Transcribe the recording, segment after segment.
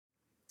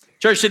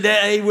Church,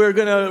 today we're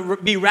going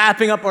to be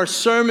wrapping up our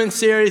sermon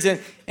series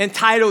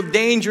entitled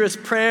Dangerous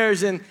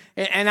Prayers. And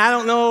I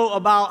don't know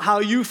about how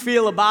you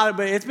feel about it,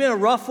 but it's been a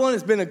rough one.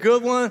 It's been a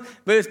good one,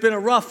 but it's been a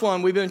rough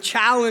one. We've been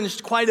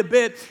challenged quite a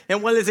bit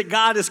in what is it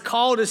God has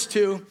called us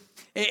to.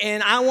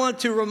 And I want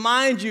to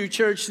remind you,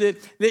 church,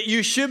 that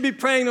you should be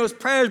praying those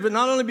prayers, but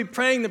not only be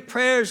praying the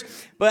prayers,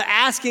 but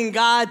asking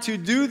God to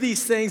do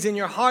these things in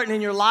your heart and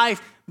in your life,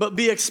 but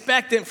be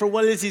expectant for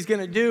what it is he's going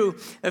to do.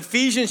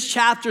 Ephesians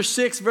chapter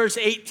 6, verse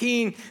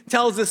 18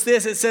 tells us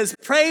this. It says,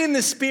 pray in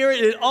the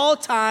Spirit at all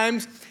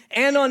times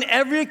and on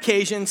every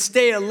occasion.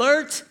 Stay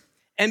alert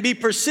and be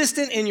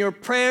persistent in your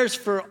prayers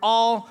for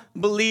all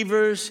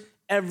believers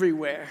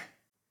everywhere.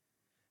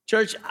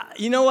 Church,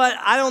 you know what?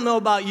 I don't know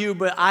about you,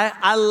 but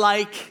I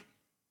like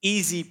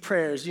easy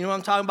prayers. You know what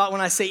I'm talking about when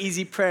I say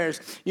easy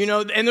prayers? You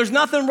know, and there's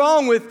nothing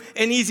wrong with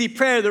an easy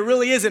prayer. There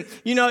really isn't.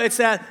 You know, it's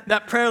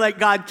that prayer like,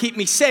 God, keep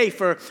me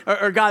safe, or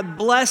God,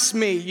 bless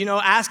me. You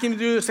know, ask him to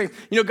do this thing.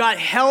 You know, God,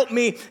 help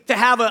me to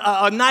have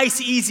a nice,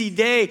 easy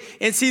day.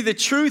 And see, the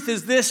truth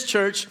is this,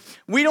 church.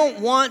 We don't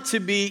want to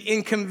be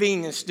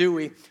inconvenienced, do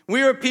we?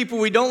 We are people,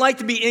 we don't like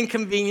to be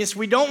inconvenienced.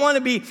 We don't want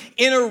to be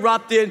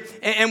interrupted,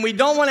 and we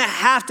don't want to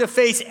have to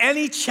face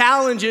any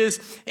challenges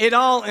at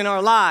all in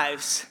our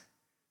lives.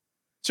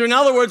 So in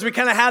other words, we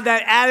kind of have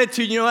that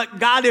attitude, you know what,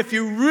 God, if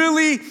you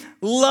really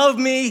love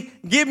me,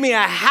 give me a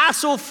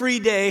hassle-free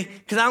day,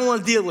 because I don't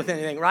want to deal with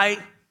anything, right?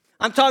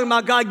 I'm talking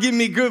about, God, give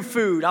me good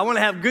food. I want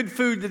to have good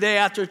food today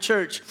after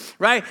church,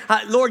 right?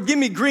 Lord, give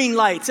me green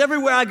lights.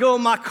 Everywhere I go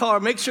in my car,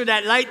 make sure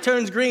that light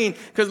turns green,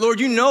 because, Lord,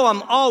 you know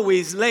I'm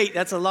always late.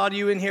 That's a lot of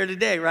you in here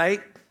today,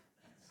 right?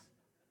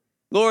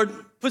 Lord,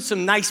 put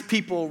some nice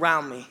people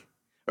around me.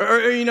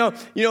 Or you know,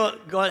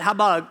 God, how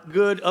about a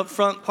good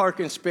upfront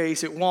parking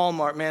space at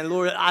Walmart, man?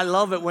 Lord, I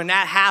love it when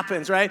that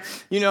happens, right?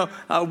 You know,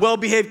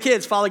 well-behaved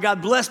kids. Father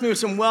God, bless me with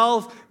some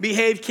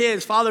well-behaved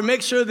kids. Father,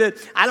 make sure that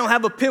I don't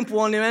have a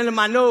pimple on the end of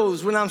my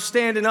nose when I'm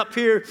standing up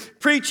here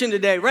preaching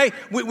today, right?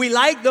 We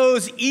like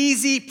those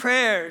easy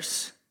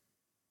prayers.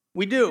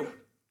 We do.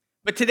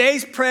 But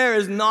today's prayer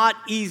is not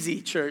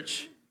easy,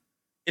 church.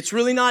 It's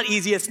really not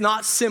easy. It's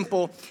not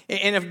simple.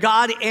 And if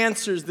God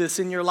answers this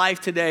in your life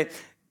today,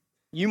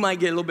 you might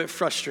get a little bit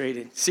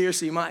frustrated.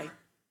 Seriously, you might.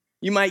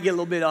 You might get a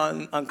little bit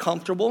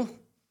uncomfortable.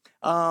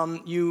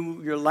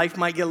 Your life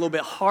might get a little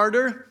bit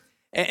harder.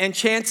 And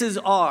chances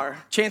are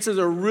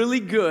really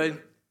good,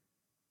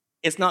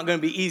 it's not going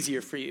to be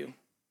easier for you.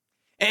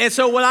 And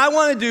so what I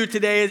want to do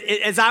today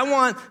is I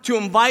want to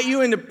invite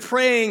you into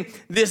praying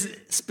this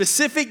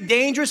specific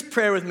dangerous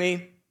prayer with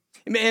me.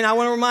 And I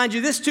want to remind you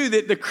this too,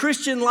 that the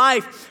Christian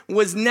life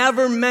was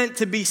never meant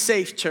to be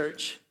safe,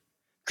 church.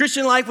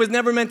 Christian life was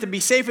never meant to be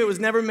safe. It was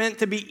never meant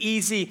to be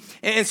easy.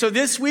 And so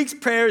this week's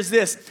prayer is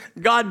this: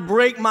 God,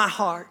 break my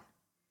heart.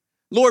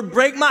 Lord,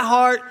 break my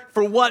heart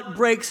for what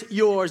breaks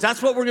yours.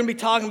 That's what we're going to be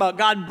talking about.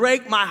 God,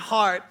 break my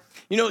heart.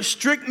 You know,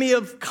 strip me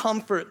of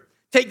comfort.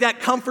 Take that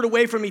comfort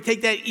away from me.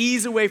 Take that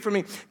ease away from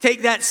me.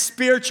 Take that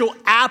spiritual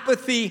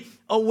apathy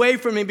away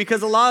from me,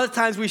 because a lot of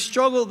times we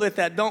struggle with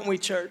that, don't we,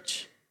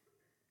 church?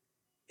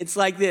 It's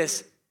like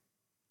this,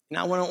 and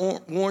I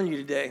want to warn you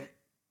today.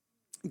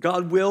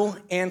 God will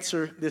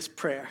answer this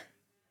prayer.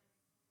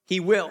 He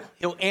will.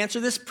 He'll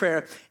answer this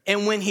prayer.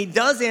 And when he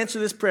does answer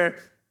this prayer,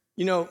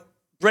 you know,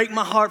 break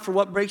my heart for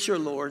what breaks yours,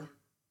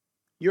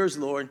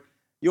 Lord,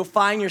 you'll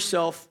find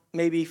yourself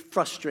maybe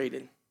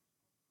frustrated.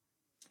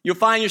 You'll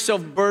find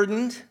yourself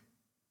burdened.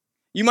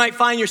 You might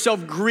find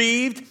yourself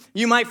grieved.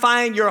 You might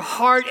find your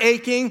heart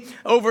aching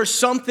over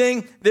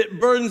something that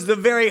burdens the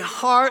very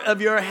heart of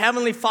your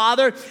Heavenly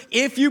Father.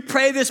 If you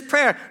pray this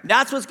prayer,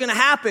 that's what's going to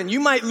happen. You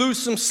might lose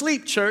some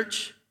sleep,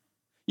 church.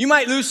 You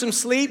might lose some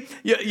sleep.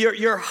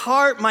 Your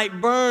heart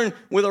might burn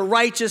with a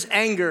righteous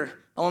anger.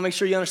 I want to make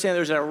sure you understand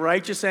there's a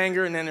righteous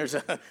anger and then there's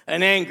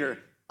an anger.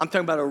 I'm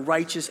talking about a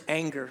righteous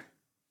anger.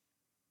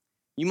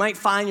 You might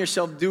find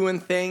yourself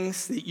doing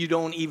things that you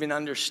don't even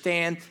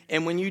understand.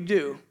 And when you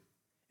do,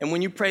 and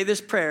when you pray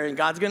this prayer, and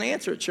God's going to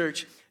answer it,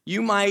 church,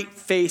 you might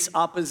face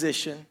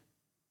opposition.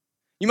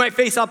 You might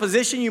face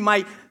opposition. You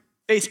might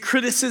face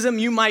criticism.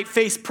 You might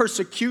face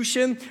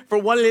persecution for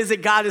what it is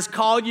that God has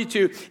called you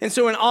to. And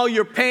so in all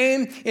your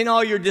pain, in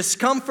all your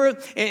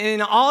discomfort, and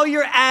in all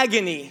your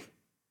agony,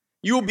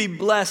 you will be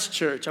blessed,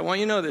 church. I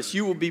want you to know this.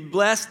 You will be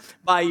blessed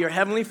by your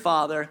Heavenly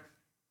Father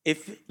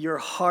if your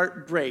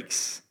heart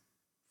breaks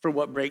for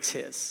what breaks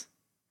his.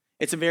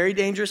 It's a very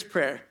dangerous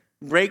prayer.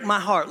 Break my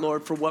heart,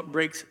 Lord, for what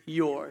breaks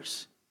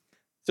yours.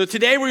 So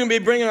today we're going to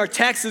be bringing our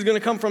text is going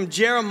to come from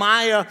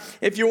Jeremiah.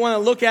 If you want to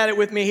look at it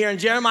with me here, in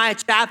Jeremiah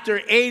chapter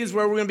 8 is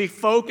where we're going to be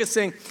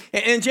focusing.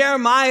 And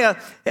Jeremiah,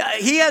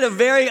 he had a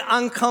very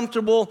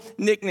uncomfortable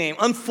nickname,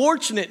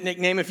 unfortunate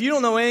nickname. If you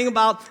don't know anything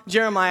about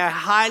Jeremiah, I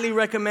highly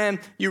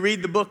recommend you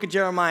read the book of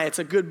Jeremiah. It's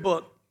a good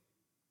book.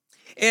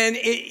 And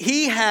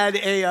he had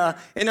an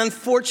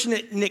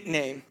unfortunate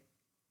nickname.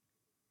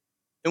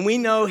 And we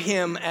know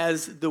him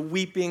as the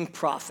weeping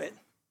prophet.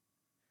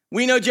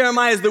 We know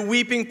Jeremiah is the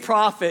weeping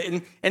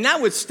prophet, and that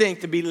would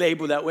stink to be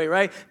labeled that way,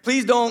 right?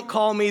 Please don't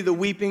call me the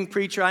weeping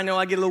preacher. I know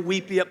I get a little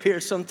weepy up here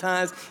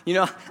sometimes. You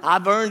know,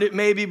 I've earned it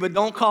maybe, but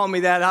don't call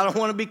me that. I don't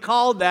want to be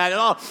called that at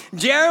all.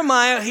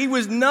 Jeremiah, he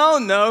was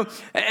known, though,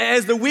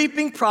 as the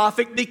weeping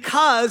prophet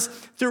because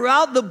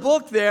throughout the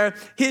book there,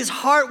 his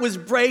heart was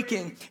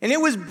breaking, and it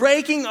was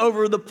breaking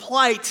over the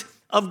plight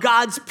of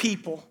God's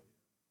people.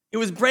 It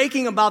was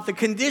breaking about the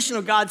condition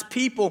of God's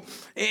people,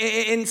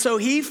 and so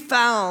he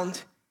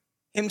found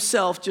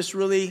himself just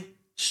really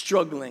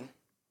struggling.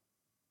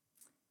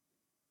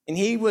 And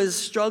he was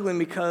struggling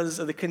because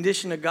of the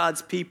condition of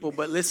God's people.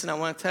 But listen, I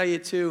want to tell you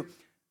too,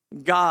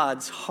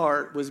 God's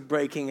heart was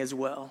breaking as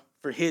well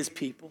for his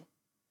people.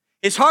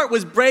 His heart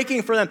was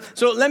breaking for them.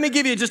 So let me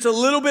give you just a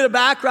little bit of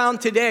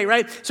background today,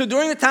 right? So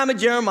during the time of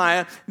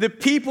Jeremiah, the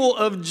people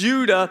of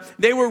Judah,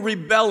 they were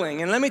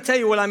rebelling. And let me tell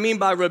you what I mean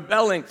by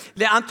rebelling.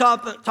 I'm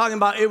talking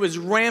about it was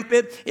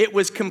rampant. It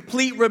was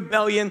complete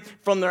rebellion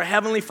from their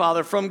heavenly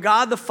Father, from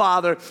God the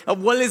Father,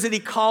 of what is it he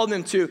called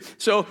them to.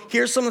 So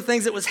here's some of the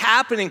things that was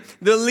happening.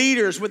 The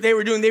leaders, what they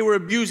were doing, they were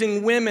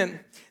abusing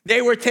women.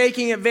 They were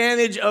taking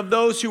advantage of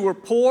those who were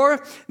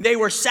poor. They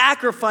were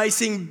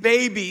sacrificing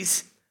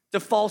babies to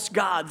false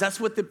gods.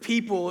 That's what the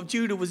people of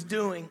Judah was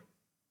doing.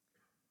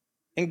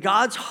 And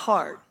God's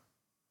heart,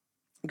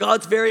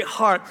 God's very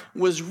heart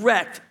was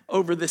wrecked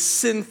over the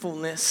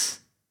sinfulness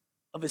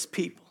of his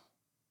people.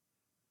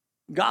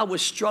 God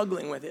was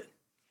struggling with it.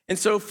 And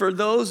so for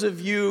those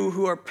of you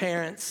who are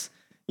parents,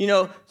 you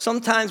know,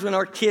 sometimes when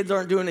our kids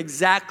aren't doing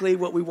exactly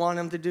what we want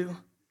them to do,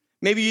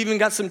 maybe you even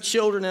got some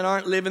children that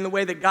aren't living the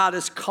way that God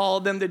has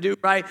called them to do,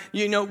 right?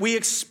 You know, we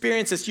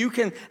experience this. You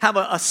can have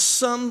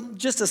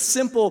just a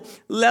simple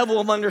level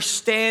of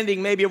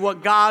understanding maybe of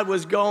what God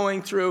was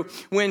going through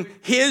when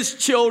his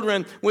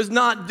children was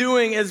not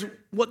doing as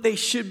what they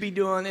should be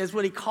doing, as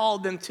what he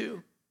called them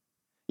to.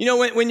 You know,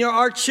 when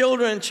our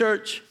children,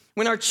 church,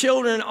 when our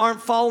children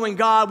aren't following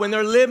God, when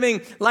they're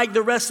living like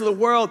the rest of the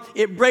world,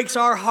 it breaks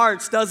our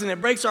hearts, doesn't it?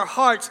 It breaks our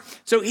hearts.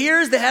 So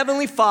here's the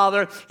Heavenly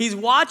Father. He's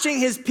watching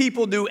his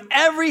people do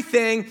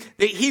everything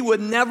that he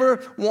would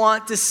never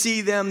want to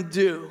see them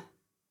do.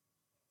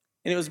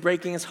 And it was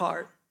breaking his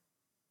heart.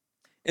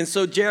 And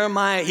so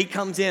Jeremiah, he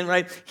comes in,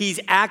 right? He's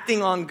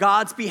acting on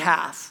God's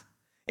behalf.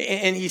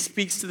 And he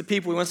speaks to the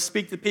people. He wants to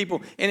speak to the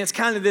people. And it's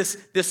kind of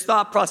this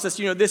thought process.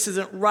 You know, this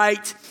isn't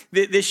right.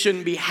 This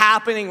shouldn't be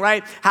happening,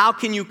 right? How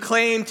can you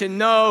claim to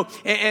know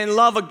and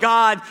love a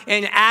God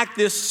and act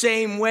this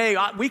same way?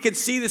 We could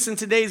see this in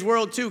today's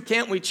world too,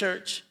 can't we,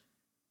 church?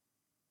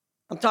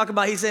 I'm talking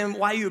about, he's saying,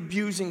 why are you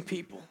abusing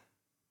people?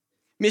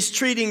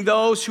 Mistreating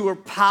those who are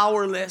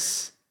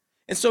powerless.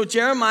 And so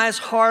Jeremiah's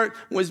heart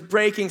was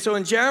breaking. So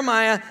in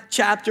Jeremiah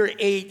chapter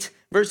 8,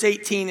 verse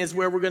 18 is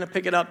where we're going to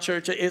pick it up,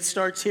 church. It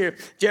starts here.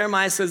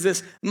 Jeremiah says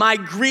this, my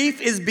grief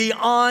is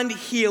beyond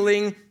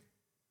healing.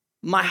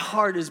 My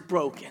heart is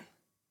broken.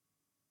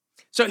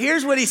 So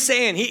here's what he's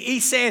saying.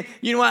 He's saying,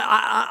 you know what,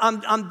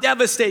 I'm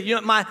devastated. You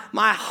know, my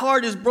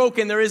heart is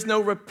broken. There is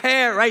no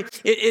repair, right?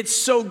 It's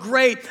so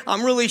great.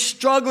 I'm really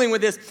struggling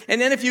with this.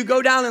 And then if you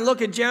go down and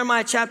look at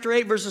Jeremiah chapter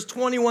 8, verses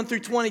 21 through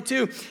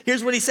 22,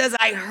 here's what he says.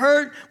 I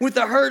hurt with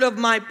the hurt of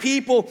my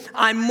people.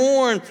 I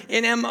mourn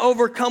and am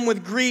overcome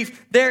with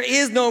grief. There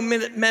is no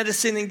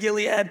medicine in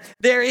Gilead.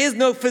 There is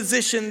no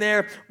physician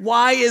there.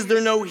 Why is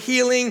there no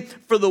healing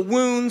for the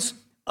wounds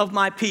of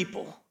my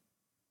people?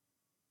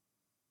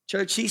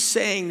 Church, he's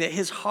saying that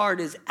his heart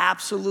is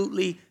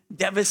absolutely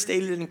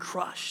devastated and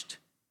crushed.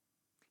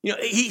 You know,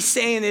 he's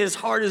saying that his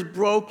heart is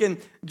broken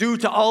due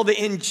to all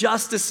the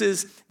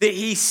injustices that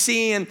he's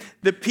seeing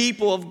the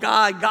people of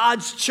God,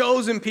 God's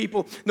chosen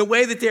people, the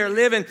way that they're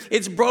living.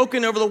 It's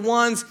broken over the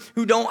ones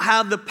who don't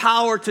have the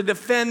power to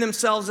defend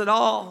themselves at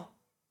all.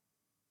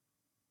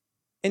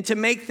 And to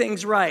make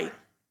things right,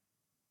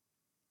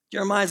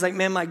 Jeremiah's like,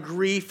 man, my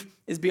grief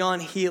is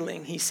beyond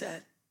healing, he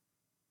said.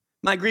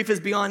 My grief is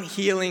beyond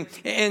healing.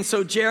 And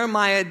so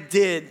Jeremiah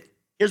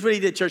here's what he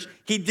did, church.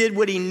 He did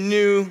what he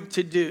knew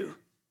to do.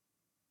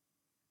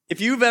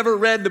 If you've ever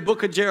read the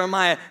book of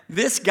Jeremiah,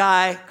 this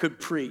guy could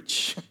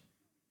preach.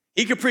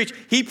 He could preach.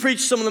 He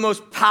preached some of the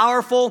most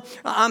powerful,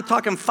 I'm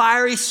talking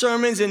fiery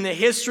sermons in the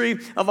history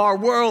of our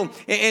world.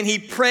 And he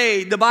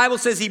prayed. The Bible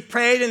says he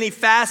prayed and he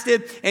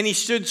fasted and he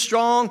stood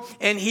strong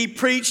and he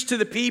preached to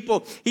the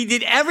people. He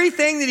did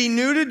everything that he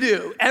knew to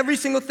do, every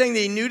single thing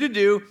that he knew to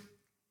do,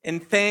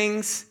 and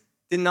things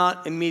did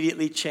not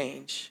immediately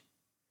change.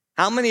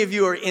 How many of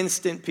you are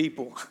instant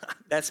people?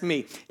 That's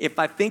me. If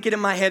I think it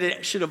in my head,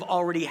 it should have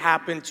already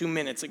happened 2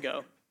 minutes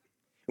ago.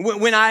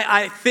 When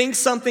I think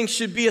something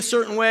should be a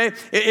certain way,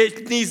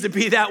 it needs to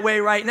be that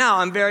way right now.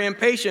 I'm very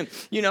impatient.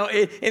 You know,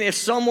 and if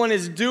someone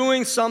is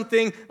doing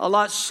something a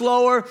lot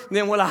slower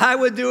than what I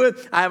would do it,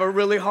 I have a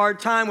really hard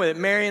time with it.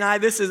 Mary and I,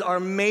 this is our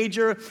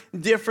major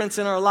difference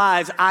in our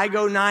lives. I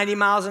go 90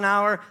 miles an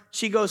hour.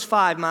 She goes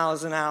 5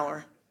 miles an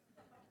hour.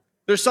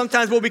 There's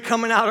sometimes we'll be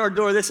coming out our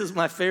door. This is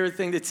my favorite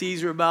thing to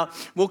tease her about.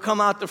 We'll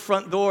come out the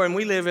front door, and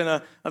we live in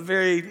a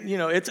very, you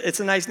know, it's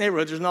a nice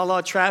neighborhood. There's not a lot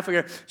of traffic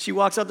here. She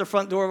walks out the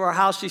front door of our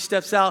house. She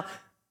steps out.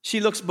 She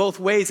looks both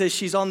ways as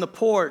she's on the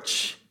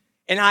porch.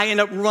 And I end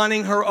up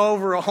running her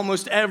over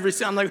almost every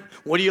time. I'm like,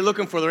 what are you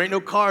looking for? There ain't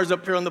no cars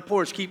up here on the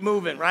porch. Keep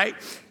moving, right?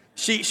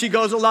 She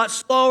goes a lot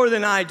slower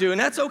than I do, and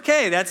that's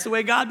okay. That's the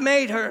way God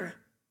made her.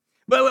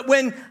 But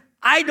when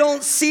I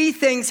don't see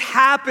things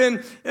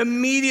happen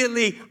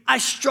immediately, I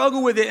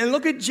struggle with it. And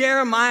look at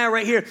Jeremiah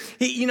right here.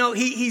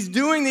 He's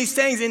doing these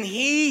things, and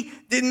he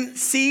didn't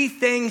see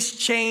things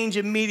change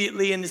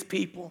immediately in his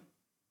people.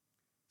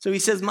 So he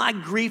says, my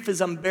grief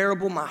is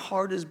unbearable. My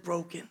heart is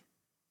broken.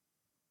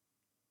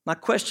 My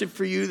question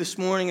for you this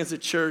morning as a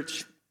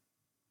church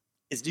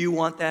is, do you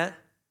want that?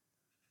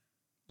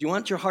 Do you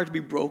want your heart to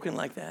be broken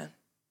like that?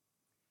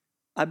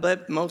 I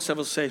bet most of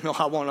us say, no,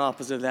 I want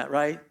opposite of that,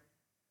 right?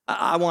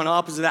 I want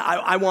opposite of that.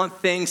 I want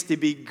things to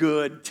be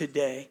good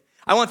today.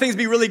 I want things to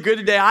be really good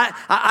today.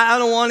 I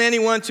don't want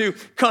anyone to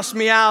cuss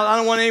me out. I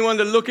don't want anyone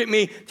to look at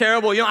me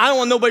terrible. I don't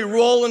want nobody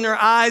rolling their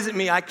eyes at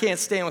me. I can't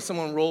stand when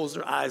someone rolls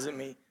their eyes at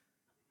me.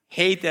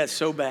 Hate that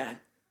so bad.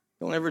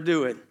 Don't ever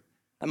do it.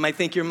 I might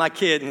think you're my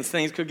kid and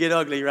things could get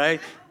ugly,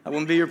 right? I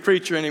wouldn't be your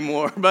preacher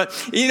anymore. But,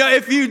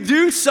 if you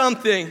do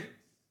something,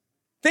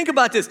 think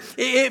about this.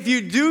 If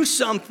you do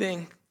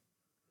something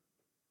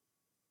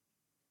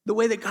the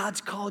way that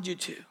God's called you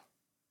to,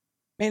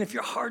 man, if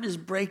your heart is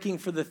breaking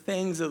for the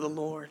things of the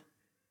Lord,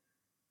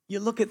 you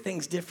look at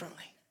things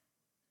differently.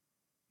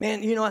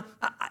 Man,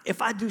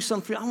 if I do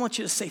something for you, I want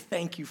you to say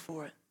thank you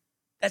for it.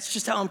 That's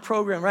just how I'm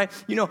programmed, right?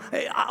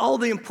 All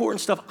the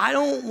important stuff. I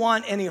don't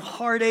want any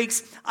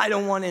heartaches. I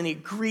don't want any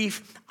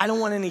grief. I don't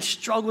want any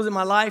struggles in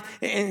my life.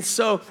 And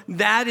so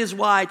that is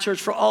why,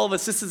 church, for all of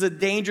us, this is a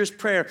dangerous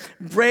prayer.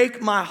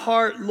 Break my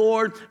heart,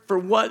 Lord, for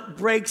what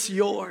breaks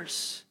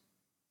yours.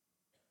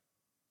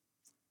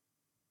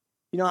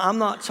 I'm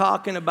not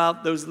talking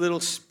about those little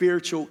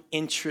spiritual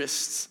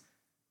interests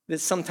that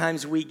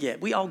sometimes we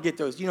get. We all get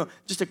those,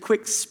 just a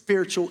quick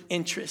spiritual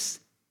interest.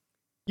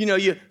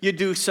 You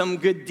do some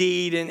good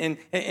deed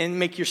and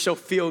make yourself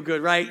feel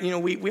good, right?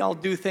 We all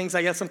do things,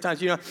 I guess,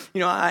 sometimes.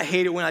 I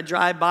hate it when I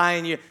drive by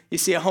and you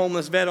see a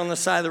homeless vet on the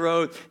side of the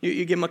road.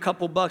 You give him a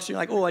couple bucks. You're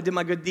like, oh, I did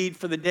my good deed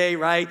for the day,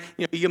 right?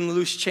 You give him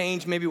loose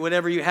change, maybe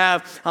whatever you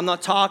have. I'm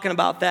not talking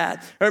about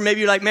that. Or maybe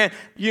you're like, man,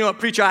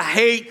 preacher, I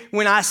hate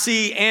when I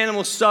see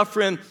animals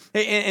suffering.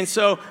 And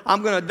so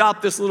I'm going to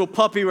adopt this little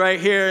puppy right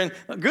here.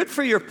 And good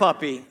for your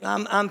puppy.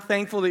 I'm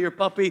thankful that your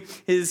puppy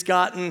has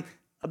gotten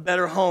a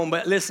better home.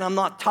 But listen, I'm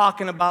not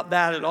talking about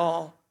that at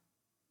all.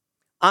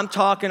 I'm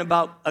talking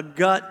about a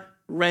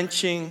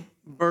gut-wrenching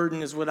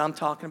burden is what I'm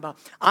talking about.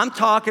 I'm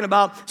talking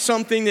about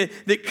something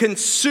that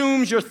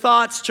consumes your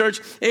thoughts,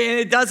 church, and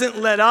it doesn't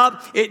let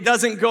up. It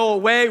doesn't go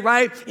away,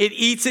 right? It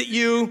eats at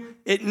you.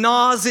 It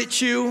gnaws at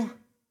you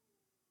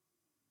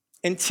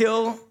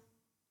until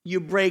you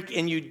break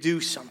and you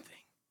do something.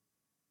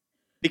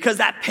 Because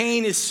that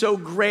pain is so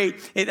great.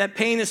 That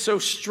pain is so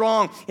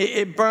strong.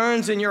 It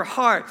burns in your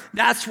heart.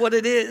 That's what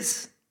it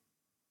is.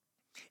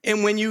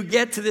 And when you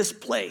get to this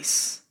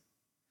place,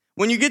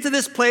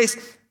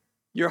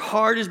 your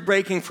heart is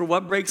breaking for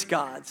what breaks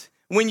God's.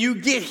 When you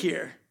get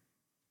here,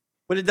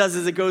 what it does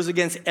is it goes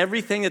against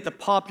everything that the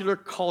popular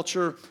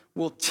culture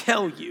will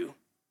tell you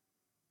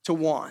to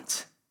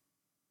want.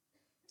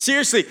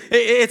 Seriously,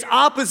 it's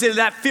opposite of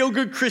that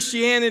feel-good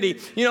Christianity.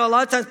 A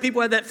lot of times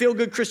people have that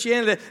feel-good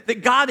Christianity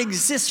that God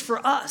exists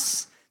for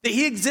us. That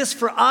he exists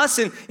for us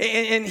and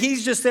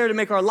he's just there to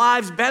make our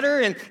lives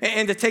better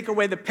and to take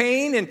away the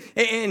pain.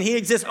 And he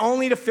exists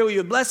only to fill you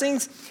with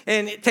blessings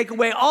and take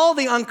away all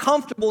the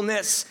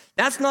uncomfortableness.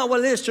 That's not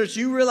what it is, church.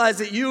 You realize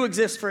that you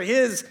exist for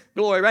his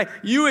glory, right?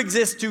 You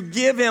exist to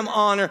give him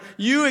honor.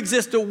 You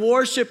exist to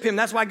worship him.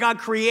 That's why God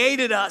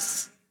created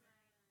us,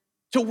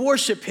 to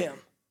worship him.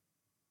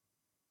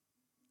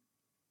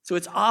 So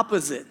it's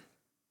opposite.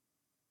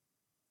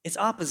 It's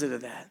opposite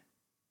of that.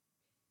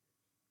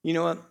 You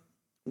know what?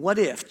 What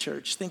if,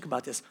 church, think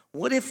about this.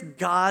 What if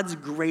God's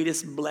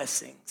greatest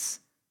blessings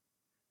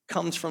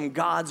comes from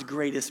God's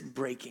greatest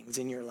breakings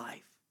in your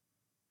life?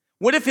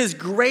 What if his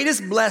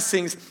greatest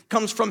blessings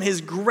comes from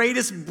his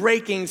greatest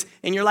breakings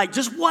in your life?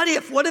 Just what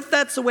if? What if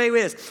that's the way it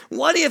is?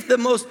 What if the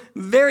most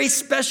very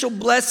special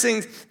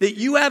blessings that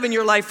you have in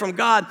your life from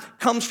God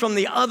comes from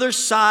the other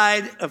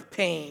side of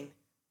pain?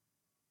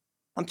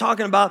 I'm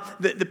talking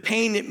about the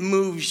pain that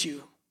moves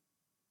you,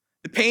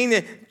 the pain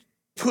that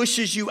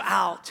pushes you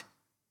out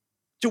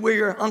to where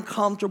you're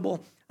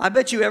uncomfortable. I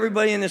bet you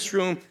everybody in this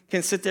room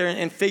can sit there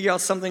and figure out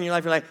something in your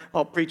life. You're like,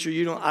 oh, preacher,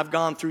 I've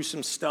gone through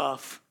some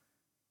stuff.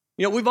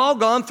 We've all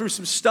gone through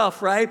some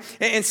stuff, right?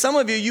 And some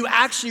of you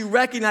actually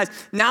recognize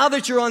now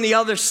that you're on the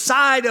other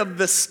side of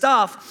the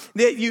stuff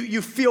that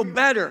you feel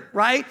better,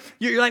 right?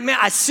 You're like, man,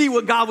 I see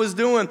what God was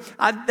doing.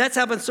 That's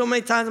happened so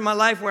many times in my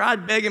life where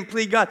I'd beg and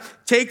plead, God,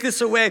 take this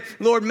away.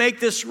 Lord,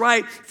 make this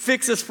right.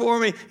 Fix this for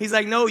me. He's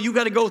like, no, you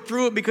got to go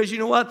through it because you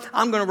know what?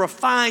 I'm going to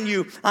refine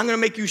you. I'm going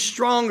to make you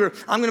stronger.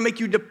 I'm going to make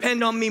you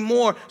depend on me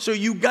more. So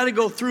you got to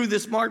go through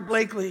this, Mark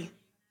Blakely.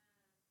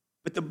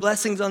 But the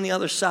blessings on the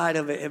other side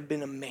of it have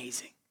been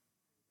amazing.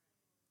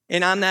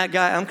 And I'm that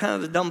guy. I'm kind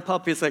of the dumb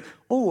puppy. It's like,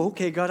 oh,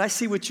 okay, God, I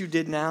see what you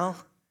did now.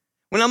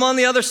 When I'm on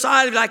the other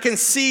side of it, I can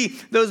see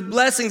those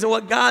blessings of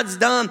what God's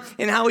done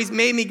and how he's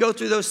made me go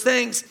through those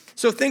things.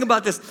 So think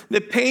about this. The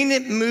pain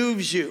that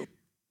moves you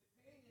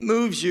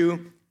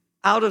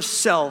out of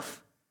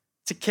self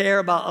to care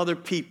about other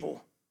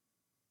people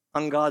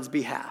on God's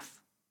behalf.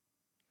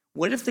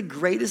 What if the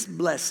greatest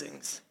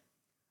blessings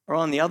are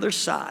on the other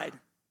side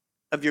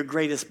of your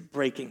greatest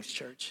breakings,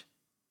 church?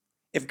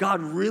 If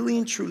God really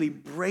and truly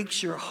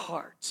breaks your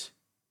heart,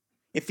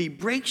 if he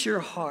breaks your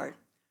heart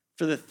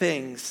for the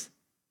things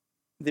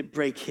that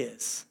break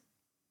his.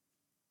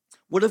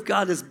 What if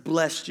God has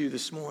blessed you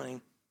this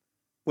morning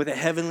with a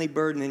heavenly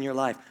burden in your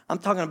life? I'm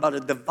talking about a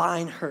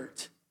divine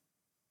hurt.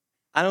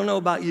 I don't know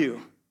about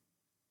you.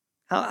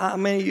 How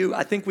many of you,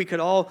 I think we could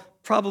all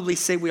probably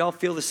say we all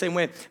feel the same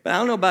way, but I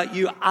don't know about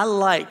you. I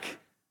like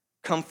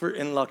comfort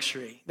and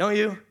luxury. Don't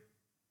you?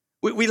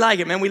 We like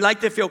it, man. We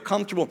like to feel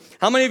comfortable.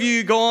 How many of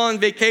you go on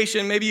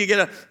vacation, maybe you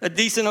get a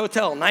decent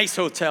hotel, nice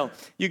hotel.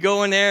 You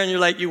go in there and you're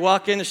like, you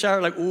walk in the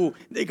shower like, ooh,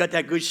 they got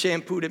that good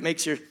shampoo that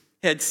makes your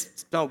head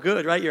smell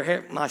good, right? Your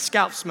hair, my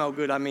scalp smell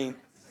good, I mean.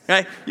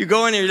 Right? You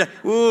go in there, you're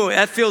like, ooh,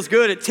 that feels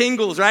good. It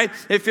tingles, right?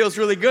 It feels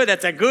really good.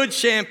 That's a good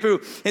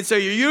shampoo. And so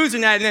you're using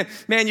that, and then,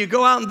 man, you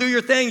go out and do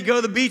your thing. You go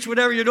to the beach,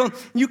 whatever you're doing.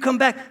 You come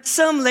back.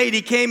 Some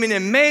lady came in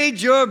and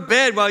made your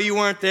bed while you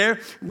weren't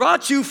there,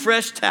 brought you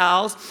fresh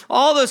towels,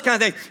 all those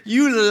kind of things.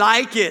 You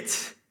like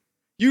it.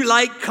 You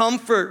like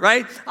comfort,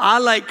 right? I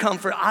like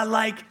comfort. I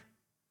like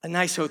a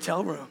nice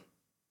hotel room.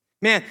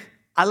 Man,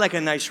 I like a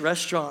nice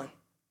restaurant.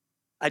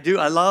 I do.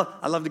 I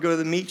love to go to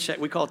the meat shack.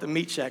 We call it the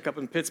meat shack up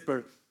in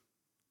Pittsburgh.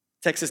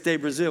 Texas Day,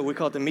 Brazil, we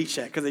call it the meat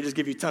shack because they just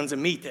give you tons of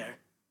meat there.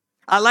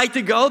 I like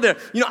to go there.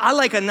 You know, I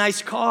like a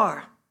nice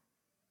car.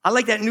 I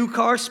like that new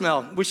car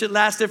smell. Wish it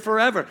lasted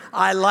forever.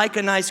 I like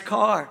a nice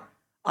car.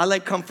 I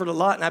like comfort a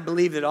lot, and I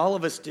believe that all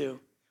of us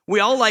do. We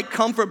all like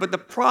comfort, but the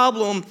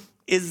problem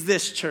is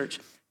this, church.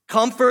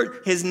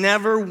 Comfort has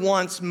never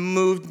once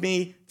moved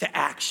me to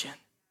action.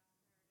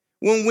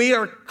 When we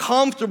are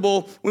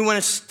comfortable, we want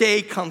to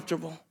stay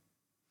comfortable.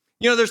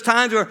 You know, there's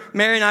times where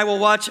Mary and I will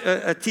watch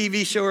a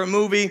TV show or a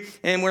movie,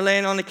 and we're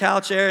laying on the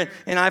couch there,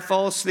 and I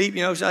fall asleep.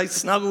 You know, so I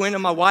snuggle into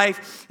my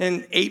wife,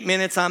 and 8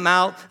 minutes I'm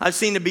out. I've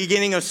seen the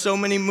beginning of so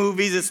many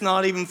movies, it's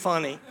not even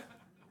funny.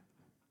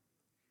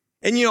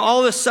 And, you know, all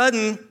of a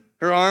sudden,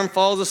 her arm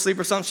falls asleep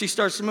or something. She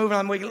starts to move, and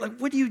I'm waking up like,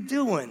 what are you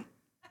doing?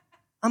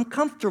 I'm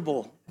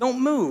comfortable. Don't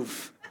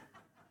move.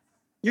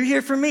 You're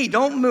here for me.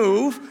 Don't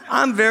move.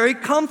 I'm very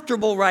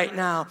comfortable right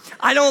now.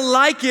 I don't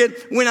like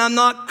it when I'm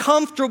not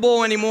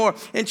comfortable anymore.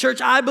 In church,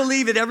 I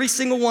believe that every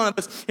single one of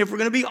us, if we're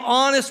going to be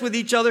honest with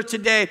each other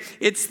today,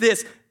 it's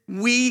this.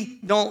 We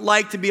don't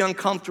like to be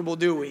uncomfortable,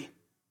 do we?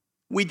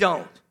 We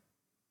don't.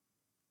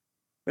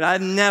 But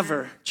I've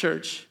never,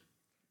 church,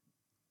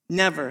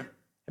 never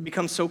have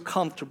become so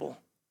comfortable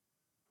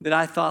that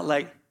I thought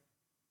like,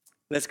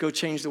 let's go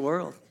change the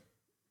world.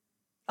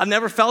 I've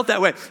never felt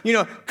that way. You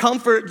know,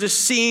 comfort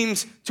just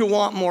seems to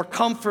want more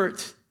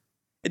comfort.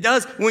 It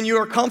does. When you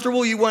are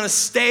comfortable, you want to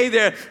stay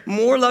there.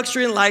 More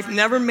luxury in life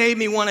never made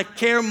me want to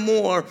care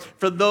more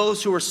for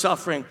those who are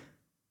suffering.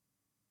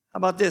 How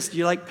about this? Do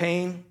you like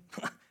pain?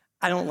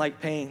 I don't like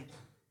pain.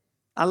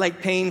 I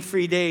like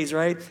pain-free days,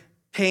 right?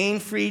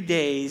 Pain-free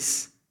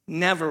days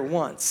never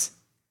once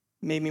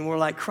made me more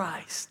like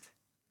Christ.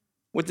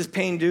 What does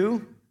pain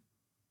do?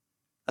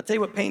 I'll tell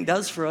you what pain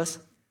does for us.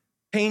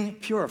 Pain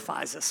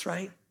purifies us,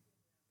 right?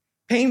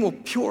 Pain will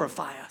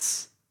purify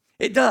us.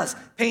 It does.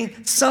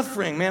 Pain,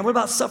 suffering, man. What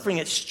about suffering?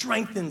 It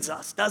strengthens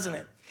us, doesn't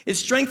it? It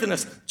strengthens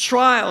us.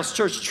 Trials,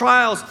 church,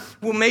 trials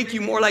will make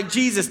you more like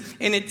Jesus,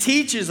 and it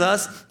teaches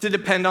us to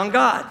depend on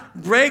God.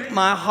 Break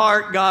my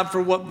heart, God,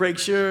 for what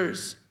breaks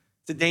yours.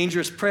 It's a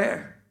dangerous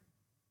prayer.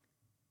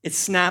 It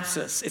snaps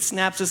us. It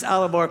snaps us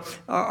out of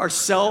our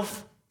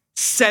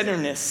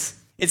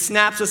self-centeredness. It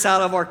snaps us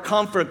out of our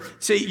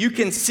comfort. So you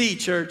can see,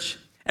 church,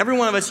 every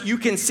one of us, you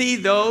can see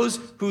those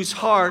whose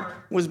heart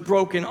was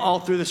broken all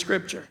through the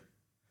scripture.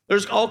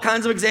 There's all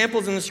kinds of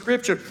examples in the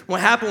scripture. What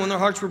happened when their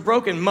hearts were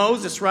broken?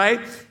 Moses, right?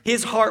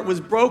 His heart was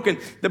broken.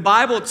 The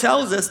Bible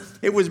tells us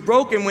it was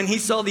broken when he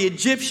saw the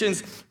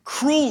Egyptians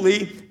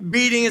cruelly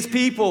beating his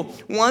people.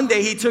 One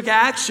day he took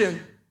action.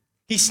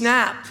 He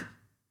snapped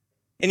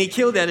and he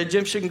killed that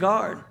Egyptian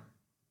guard.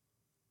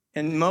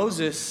 And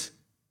Moses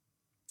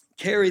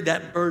carried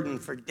that burden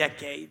for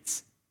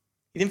decades.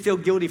 He didn't feel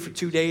guilty for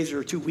 2 days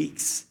or 2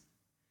 weeks.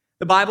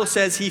 The Bible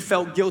says he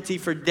felt guilty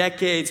for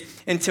decades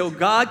until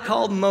God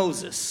called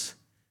Moses.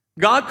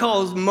 God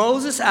calls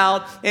Moses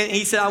out and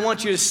he said, I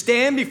want you to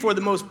stand before the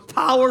most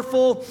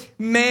powerful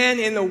man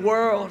in the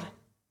world.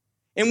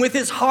 And with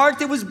his heart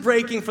that was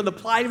breaking for the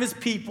plight of his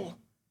people,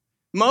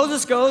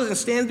 Moses goes and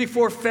stands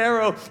before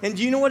Pharaoh. And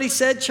do you know what he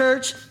said,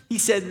 church? He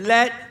said,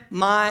 let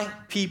my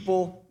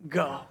people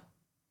go.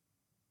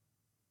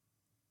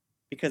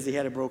 Because he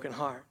had a broken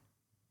heart.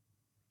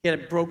 He had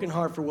a broken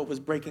heart for what was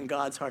breaking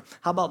God's heart.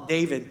 How about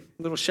David,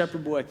 little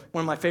shepherd boy?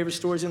 One of my favorite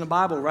stories in the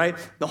Bible, right?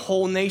 The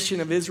whole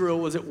nation of Israel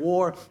was at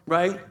war,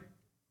 right?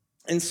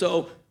 And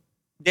so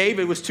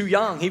David was too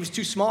young. He was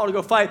too small to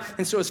go fight.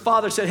 And so his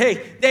father said,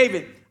 hey,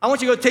 David, I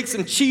want you to go take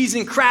some cheese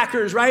and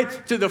crackers, right,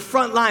 to the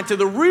front line, to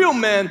the real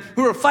men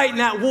who are fighting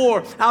that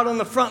war out on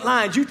the front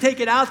lines. You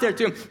take it out there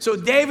to him. So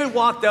David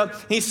walked up.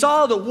 He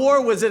saw the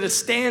war was at a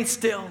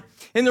standstill.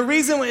 And the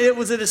reason it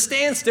was at a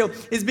standstill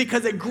is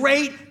because a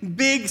great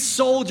big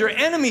soldier,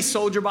 enemy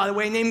soldier, by the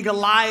way, named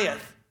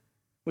Goliath,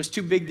 was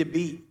too big to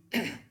beat.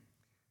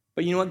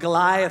 But you know what?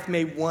 Goliath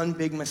made one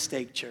big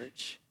mistake,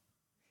 church.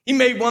 He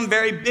made one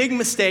very big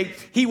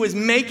mistake. He was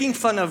making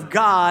fun of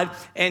God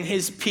and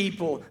his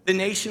people, the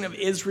nation of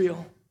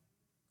Israel.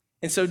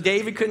 And so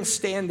David couldn't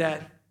stand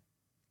that,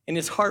 and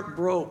his heart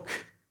broke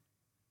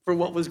for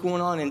what was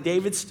going on. And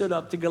David stood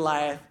up to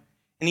Goliath,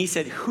 and he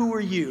said, "Who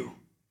are you?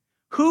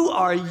 Who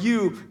are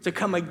you to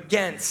come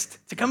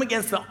against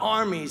the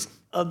armies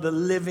of the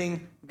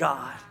living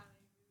God?"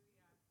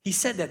 He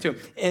said that to him.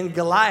 And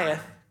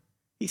Goliath,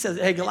 he says,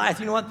 "Hey, Goliath,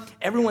 you know what?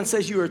 Everyone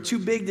says you are too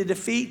big to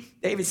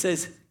defeat." David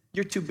says,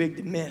 "You're too big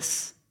to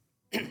miss."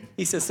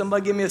 He says,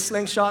 "Somebody give me a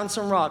slingshot and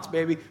some rocks,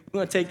 baby. We're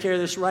going to take care of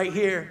this right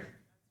here."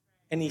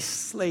 And he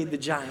slayed the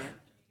giant.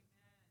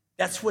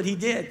 That's what he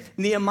did.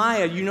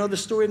 Nehemiah, you know the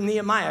story of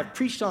Nehemiah. I've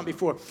preached on it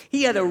before.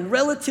 He had a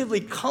relatively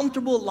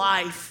comfortable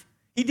life.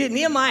 He did.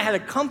 Nehemiah had a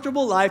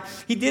comfortable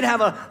life. He did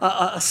have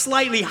a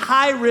slightly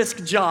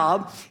high-risk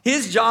job.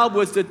 His job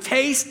was to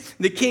taste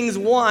the king's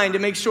wine to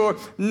make sure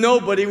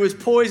nobody was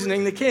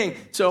poisoning the king.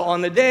 So on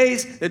the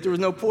days that there was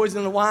no poison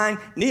in the wine,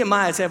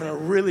 Nehemiah's having a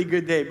really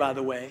good day, by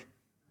the way.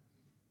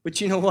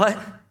 But you know what?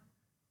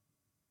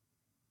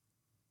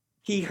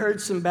 He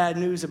heard some bad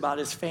news about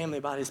his family,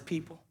 about his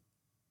people.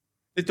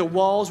 That the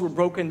walls were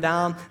broken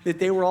down, that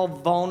they were all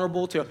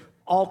vulnerable to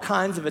all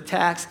kinds of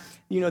attacks.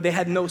 You know, they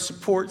had no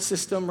support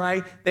system,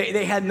 right?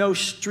 They had no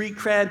street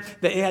cred.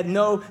 They had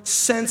no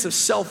sense of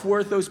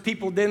self-worth. Those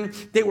people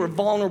didn't. They were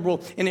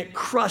vulnerable, and it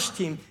crushed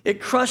him. It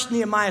crushed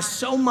Nehemiah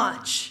so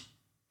much.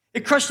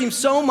 It crushed him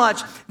so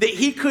much that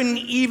he couldn't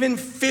even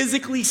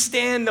physically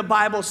stand, the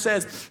Bible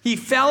says. He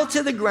fell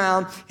to the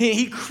ground,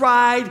 he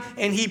cried,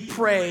 and he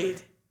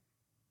prayed.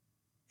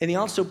 And he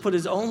also put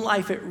his own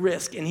life at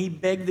risk, and he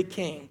begged the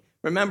king.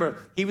 Remember,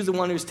 he was the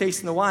one who was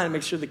tasting the wine to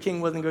make sure the king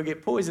wasn't going to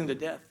get poisoned to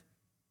death.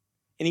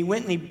 And he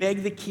went and he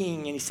begged the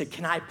king, and he said,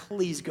 "Can I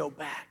please go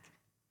back?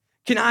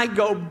 Can I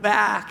go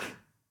back?"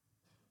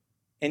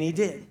 And he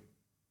did.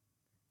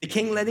 The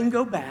king let him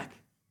go back.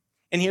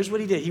 And here's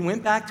what he did. He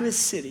went back to his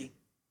city,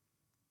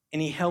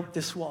 and he helped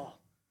this wall.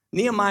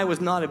 Nehemiah was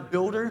not a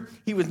builder.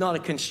 He was not a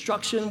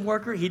construction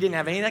worker. He didn't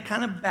have any of that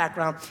kind of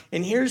background.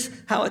 And here's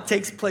how it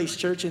takes place,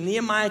 church. In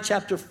Nehemiah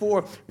chapter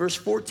 4, verse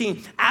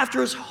 14,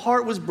 after his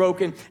heart was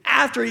broken,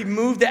 after he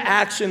moved to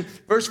action,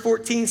 verse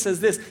 14 says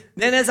this,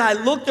 "Then as I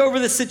looked over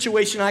the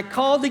situation, I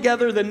called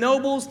together the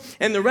nobles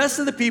and the rest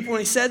of the people,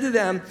 and he said to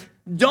them,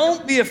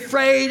 'Don't be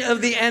afraid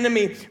of the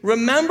enemy.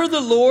 Remember the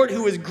Lord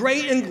who is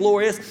great and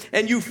glorious,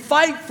 and you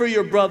fight for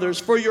your brothers,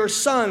 for your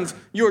sons,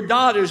 your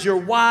daughters, your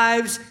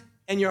wives,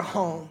 and your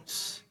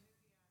homes.'"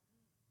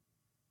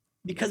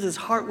 Because his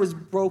heart was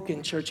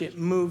broken, church, it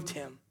moved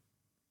him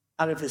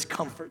out of his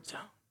comfort zone.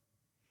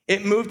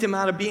 It moved him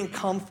out of being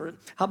comfort.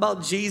 How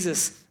about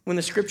Jesus when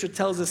the scripture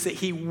tells us that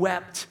he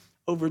wept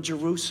over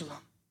Jerusalem?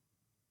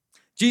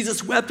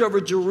 Jesus wept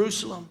over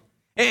Jerusalem.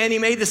 And he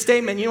made the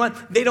statement, you know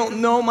what? They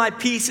don't know my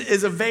peace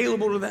is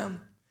available to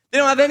them. They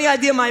don't have any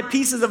idea my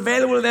peace is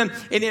available to them.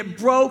 And it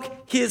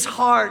broke his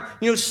heart.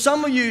 You know,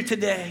 some of you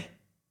today,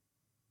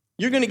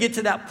 you're going to get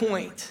to that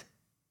point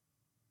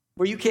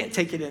where you can't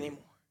take it anymore.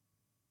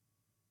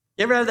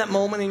 You ever have that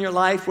moment in your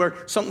life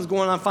where something's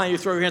going on fine, you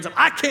throw your hands up,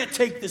 "I can't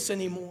take this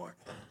anymore."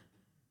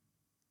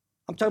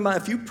 I'm talking about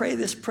if you pray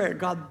this prayer,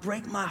 "God,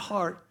 break my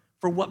heart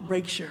for what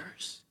breaks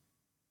yours."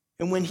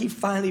 And when he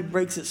finally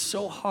breaks it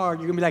so hard,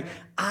 you're going to be like,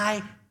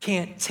 "I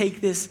can't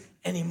take this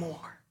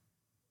anymore.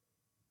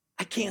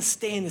 I can't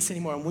stand this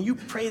anymore." And when you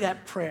pray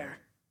that prayer,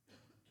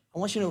 I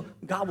want you to know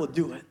God will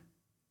do it.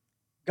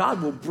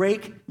 God will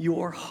break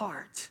your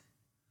heart.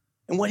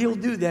 And what he'll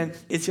do then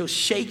is he'll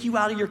shake you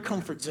out of your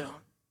comfort zone.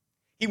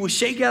 He will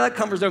shake you out of that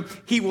comfort zone.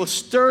 He will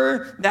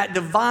stir that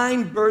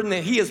divine burden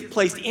that he has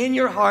placed in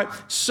your heart,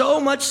 so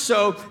much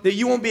so that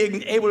you won't be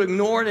able to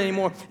ignore it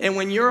anymore. And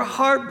when your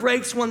heart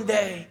breaks one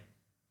day,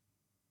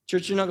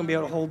 church, you're not going to be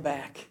able to hold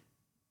back.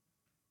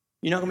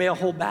 You're not going to be able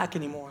to hold back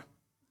anymore.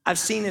 I've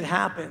seen it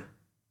happen.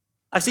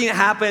 I've seen it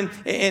happen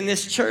in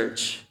this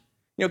church.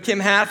 You know, Kim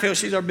Halfhill,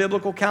 she's our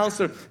biblical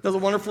counselor, does a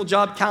wonderful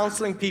job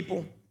counseling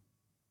people.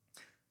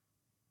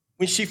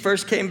 When she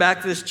first came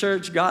back to this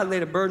church, God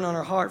laid a burden on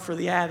her heart for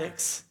the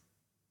addicts.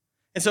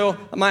 And so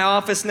my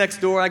office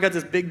next door, I got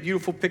this big,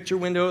 beautiful picture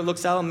window. It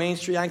looks out on Main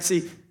Street. I can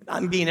see,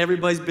 I'm being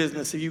everybody's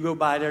business. If you go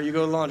by there, you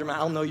go to the laundromat,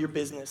 I'll know your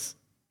business.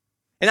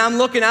 And I'm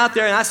looking out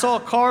there, and I saw a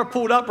car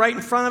pulled up right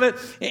in front of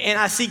it, and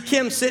I see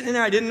Kim sitting in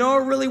there. I didn't know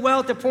her really well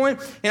at the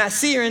point, and I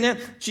see her in there.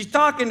 She's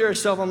talking to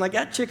herself. I'm like,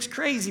 that chick's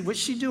crazy. What's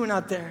she doing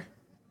out there?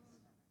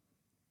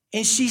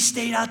 And she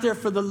stayed out there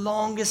for the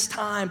longest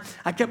time.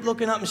 I kept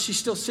looking up, and she's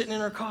still sitting in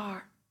her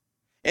car.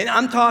 And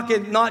I'm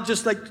talking not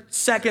just like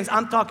seconds.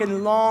 I'm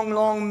talking long,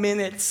 long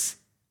minutes.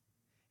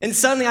 And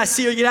suddenly I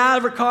see her get out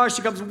of her car.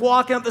 She comes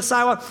walking up the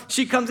sidewalk.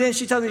 She comes in.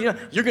 She tells me,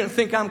 you're going to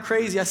think I'm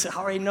crazy. I said, I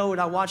already know it.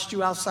 I watched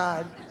you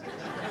outside.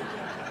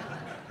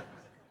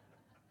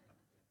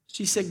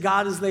 She said,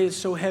 God has laid it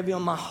so heavy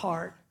on my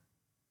heart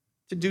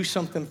to do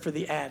something for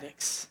the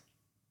addicts.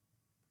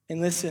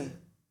 And listen,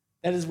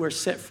 that is where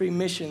Set Free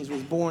Missions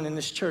was born in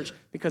this church,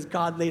 because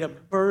God laid a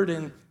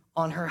burden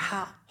on her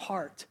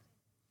heart.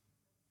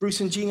 Bruce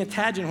and Gina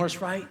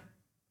Tagenhorst, right?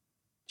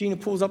 Gina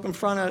pulls up in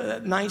front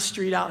of 9th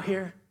Street out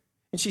here,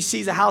 and she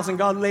sees a house, and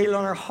God laid it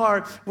on her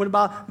heart. What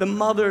about the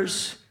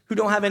mothers who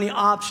don't have any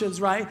options,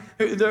 right?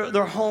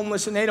 They're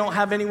homeless, and they don't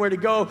have anywhere to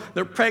go.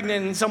 They're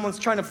pregnant, and someone's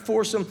trying to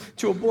force them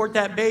to abort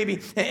that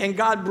baby. And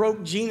God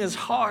broke Gina's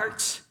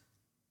heart.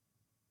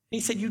 He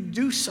said, you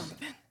do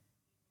something.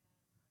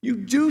 You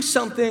do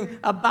something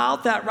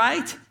about that,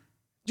 right?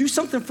 Do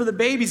something for the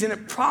babies. And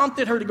it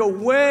prompted her to go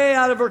way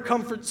out of her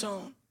comfort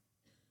zone,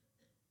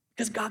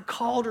 because God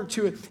called her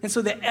to it. And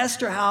so the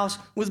Esther House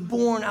was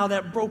born out of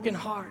that broken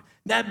heart.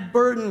 That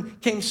burden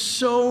came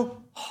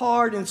so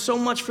hard and so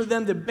much for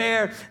them to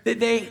bear that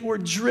they were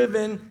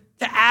driven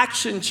to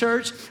action,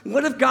 church.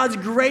 What if God's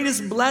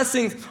greatest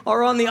blessings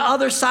are on the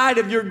other side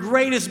of your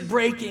greatest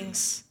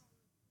breakings?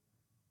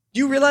 Do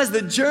you realize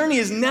the journey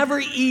is never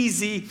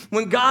easy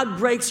when God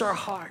breaks our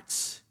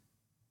hearts?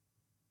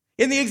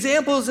 In the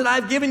examples that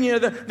I've given you,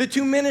 the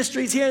two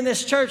ministries here in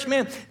this church,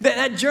 man,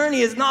 that journey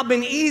has not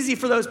been easy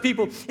for those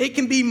people. It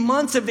can be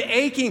months of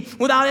aching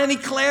without any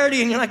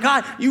clarity. And you're like,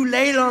 God, you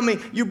laid it on me.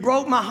 You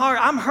broke my heart.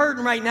 I'm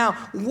hurting right now.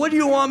 What do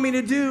you want me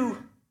to do?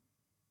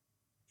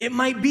 It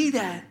might be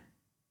that.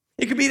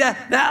 It could be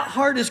that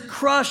heart is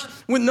crushed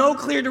with no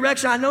clear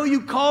direction. I know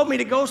you called me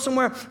to go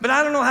somewhere, but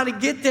I don't know how to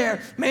get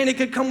there. Man, it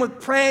could come with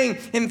praying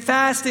and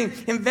fasting,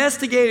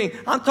 investigating.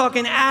 I'm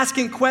talking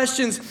asking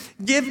questions,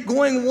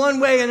 going one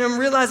way and then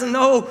realizing,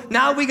 no,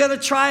 now we got to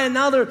try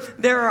another.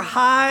 There are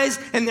highs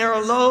and there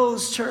are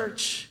lows,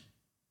 church.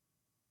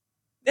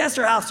 The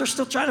Esther House, they're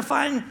still trying to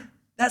find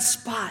that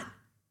spot.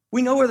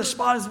 We know where the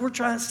spot is. We're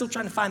still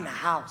trying to find the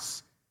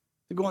house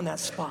to go on that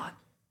spot.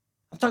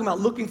 I'm talking about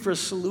looking for a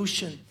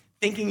solution,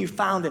 thinking you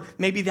found it.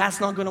 Maybe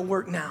that's not going to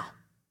work now.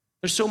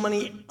 There's so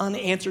many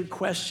unanswered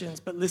questions.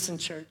 But listen,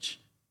 church,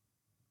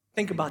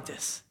 think about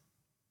this.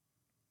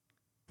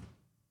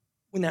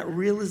 When that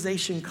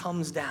realization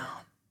comes down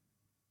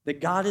that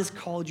God has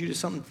called you to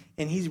something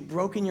and he's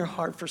broken your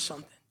heart for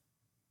something,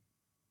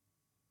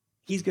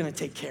 he's going to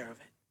take care of it.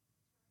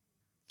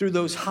 Through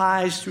those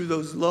highs, through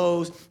those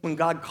lows, when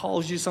God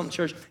calls you to something,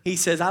 church, he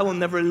says, I will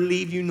never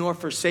leave you nor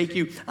forsake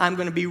you. I'm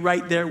going to be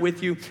right there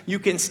with you. You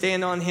can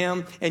stand on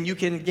him and you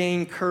can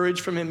gain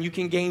courage from him. You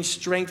can gain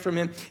strength from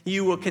him.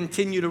 You will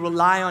continue to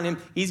rely on him.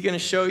 He's going to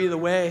show you the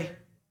way.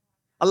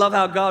 I love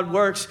how God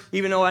works,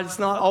 even though it's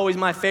not always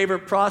my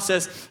favorite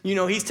process. You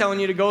know, he's telling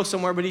you to go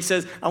somewhere, but he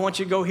says, I want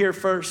you to go here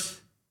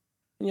first.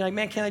 And you're like,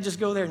 man, can't I just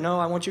go there? No,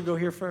 I want you to go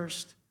here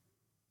first.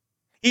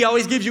 He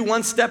always gives you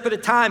one step at a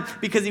time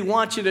because he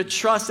wants you to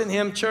trust in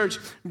him, church.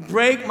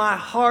 Break my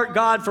heart,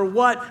 God, for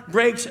what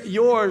breaks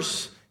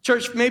yours.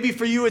 Church, maybe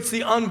for you it's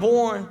the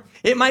unborn.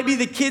 It might be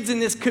the kids in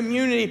this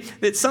community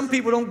that some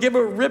people don't give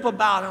a rip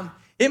about them.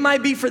 It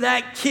might be for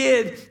that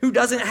kid who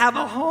doesn't have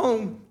a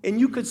home and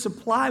you could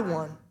supply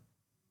one.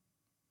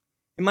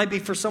 It might be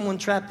for someone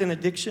trapped in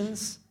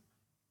addictions.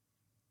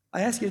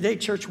 I ask you today,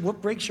 church,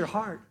 what breaks your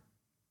heart?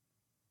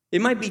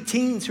 It might be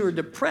teens who are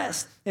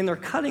depressed and they're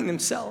cutting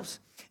themselves.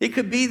 It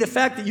could be the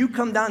fact that you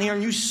come down here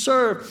and you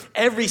serve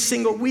every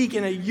single week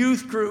in a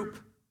youth group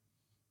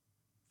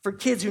for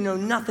kids who know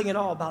nothing at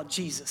all about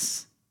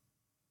Jesus.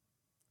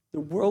 The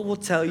world will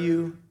tell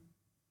you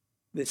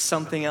that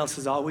something else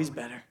is always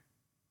better.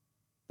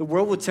 The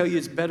world will tell you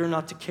it's better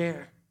not to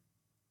care.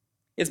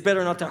 It's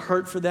better not to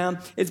hurt for them.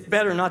 It's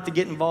better not to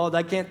get involved.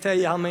 I can't tell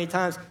you how many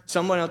times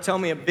someone will tell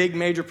me a big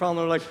major problem.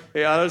 They're like,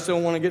 hey, I just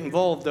don't want to get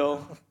involved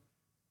though.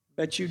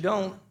 Bet you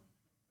don't.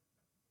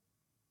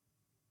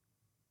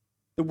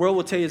 The world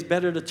will tell you it's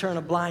better to turn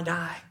a blind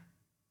eye.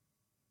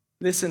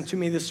 Listen to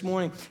me this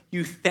morning.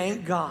 You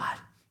thank God.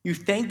 You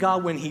thank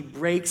God when he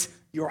breaks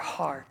your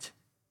heart.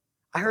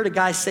 I heard a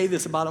guy say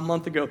this about a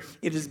month ago.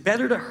 It is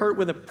better to hurt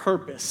with a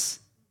purpose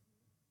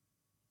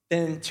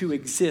than to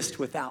exist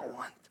without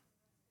one.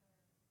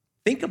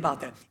 Think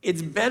about that.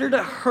 It's better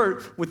to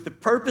hurt with the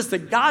purpose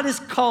that God has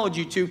called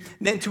you to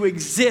than to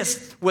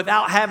exist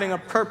without having a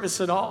purpose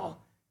at all.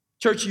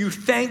 Church, you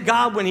thank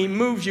God when he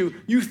moves you.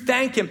 You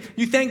thank him.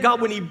 You thank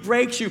God when he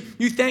breaks you.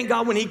 You thank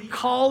God when he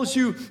calls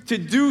you to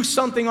do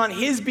something on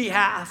his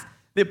behalf.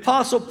 The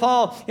Apostle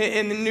Paul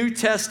in the New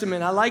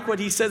Testament, I like what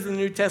he says in the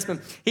New Testament.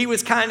 He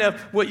was kind of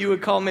what you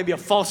would call maybe a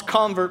false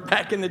convert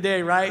back in the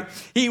day, right?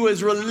 He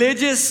was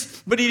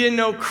religious, but he didn't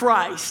know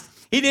Christ.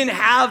 He didn't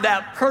have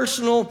that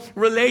personal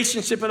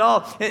relationship at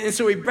all. And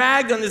so he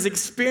bragged on his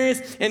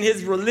experience and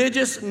his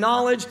religious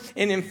knowledge.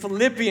 And in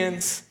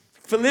Philippians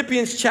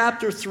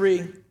chapter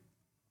 3,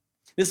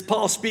 this is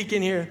Paul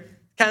speaking here,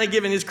 kind of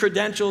giving his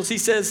credentials. He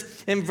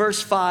says in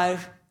verse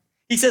 5,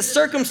 He says,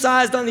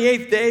 circumcised on the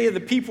 8th day of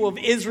the people of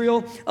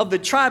Israel, of the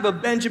tribe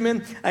of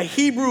Benjamin, a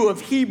Hebrew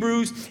of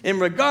Hebrews, in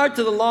regard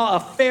to the law, a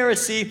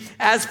Pharisee,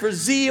 as for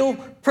zeal,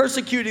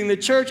 persecuting the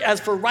church, as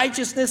for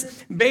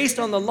righteousness, based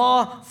on the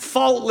law,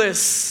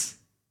 faultless.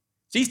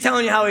 So he's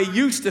telling you how he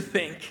used to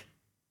think.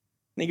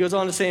 And he goes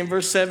on to say in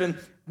verse 7,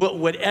 but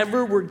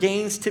whatever were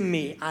gains to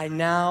me, I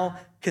now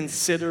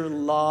consider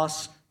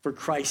loss for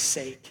Christ's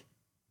sake.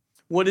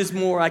 What is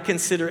more, I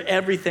consider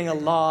everything a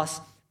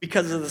loss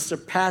because of the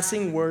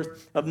surpassing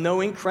worth of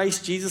knowing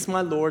Christ Jesus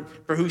my Lord,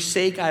 for whose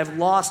sake I have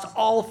lost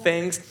all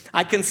things.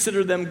 I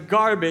consider them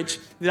garbage,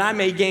 that I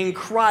may gain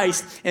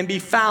Christ and be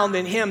found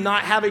in him,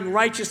 not having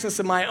righteousness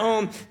of my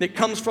own that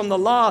comes from the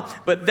law,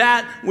 but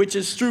that which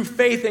is through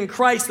faith in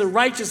Christ, the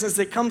righteousness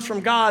that comes from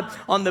God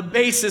on the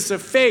basis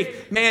of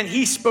faith. Man,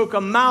 he spoke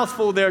a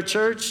mouthful there,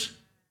 church.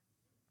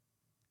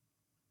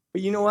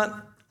 But you know what?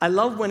 I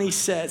love when he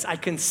says, I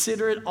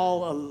consider it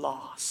all a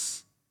loss.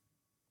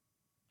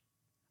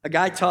 A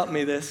guy taught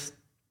me this.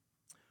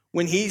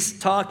 When he's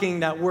talking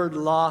that word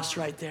loss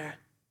right there,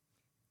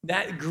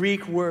 that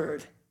Greek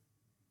word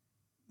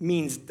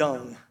means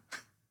dung.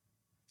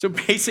 So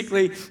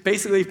basically,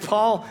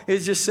 Paul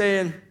is just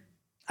saying,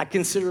 I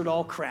consider it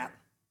all crap.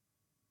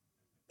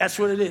 That's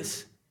what it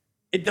is.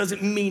 It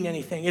doesn't mean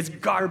anything. It's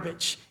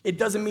garbage. It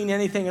doesn't mean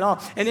anything at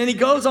all. And then he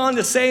goes on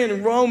to say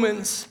in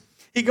Romans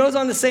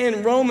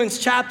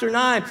chapter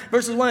 9,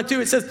 verses 1 and 2,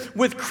 it says,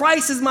 with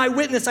Christ as my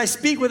witness, I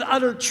speak with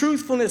utter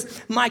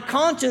truthfulness. My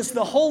conscience,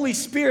 the Holy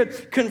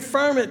Spirit,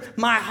 confirm it.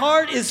 My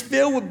heart is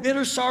filled with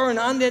bitter sorrow and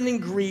unending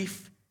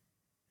grief.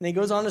 And he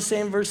goes on to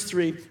say in verse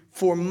 3,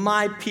 for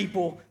my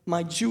people,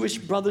 my Jewish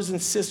brothers and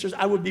sisters,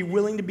 I would be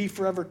willing to be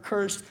forever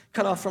cursed,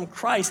 cut off from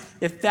Christ,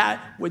 if that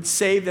would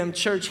save them.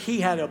 Church, he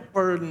had a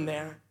burden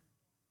there.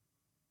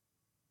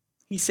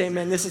 He's saying,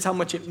 man, this is how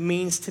much it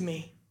means to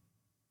me.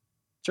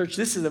 Church,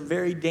 this is a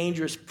very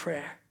dangerous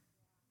prayer.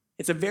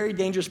 It's a very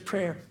dangerous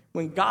prayer.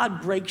 When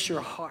God breaks your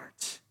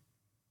heart,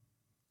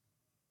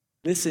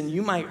 listen,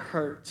 you might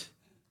hurt,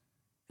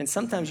 and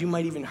sometimes you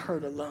might even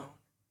hurt alone.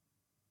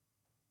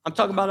 I'm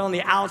talking about on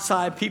the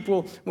outside.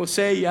 People will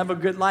say you have a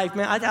good life.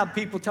 Man, I have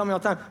people tell me all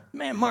the time,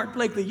 man, Mark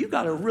Blakely, you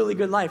got a really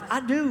good life.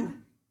 I do.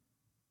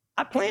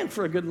 I plan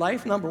for a good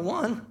life, number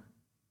one.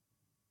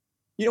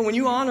 You know, when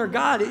you honor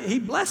God, he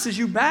blesses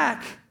you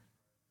back.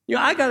 You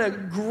know, I got a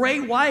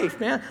great wife,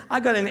 man. I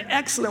got an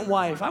excellent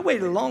wife. I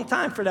waited a long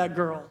time for that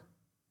girl.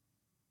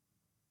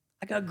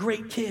 I got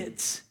great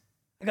kids.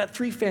 I got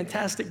 3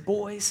 fantastic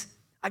boys.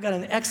 I got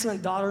an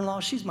excellent daughter-in-law.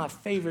 She's my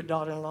favorite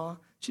daughter-in-law.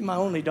 She's my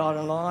only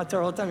daughter-in-law. I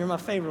tell her all the time, you're my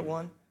favorite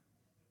one.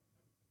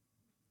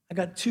 I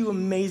got 2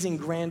 amazing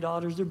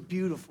granddaughters. They're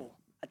beautiful.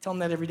 I tell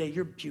them that every day.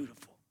 You're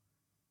beautiful.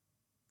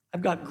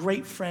 I've got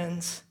great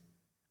friends.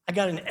 I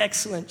got an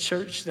excellent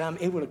church that I'm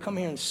able to come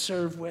here and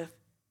serve with.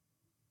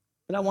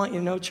 But I want you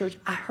to know, church,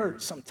 I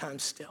hurt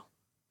sometimes still.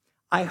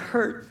 I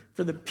hurt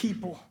for the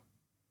people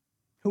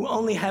who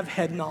only have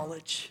head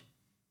knowledge.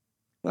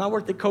 When I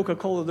worked at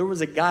Coca-Cola, there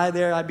was a guy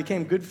there I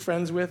became good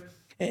friends with,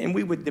 and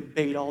we would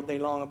debate all day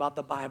long about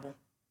the Bible.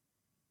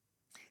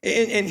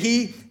 And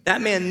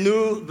that man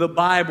knew the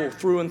Bible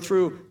through and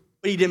through,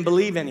 but he didn't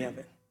believe any of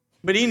it.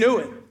 But he knew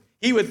it.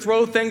 He would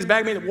throw things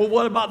back at me, well,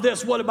 what about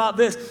this? What about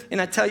this?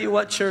 And I tell you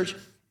what, church,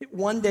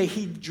 one day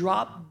he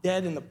dropped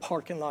dead in the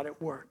parking lot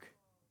at work.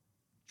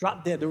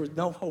 Dropped dead. There was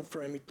no hope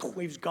for him.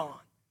 He was gone.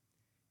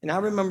 And I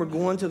remember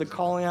going to the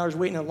calling hours,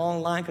 waiting in a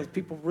long line because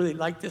people really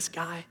liked this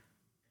guy.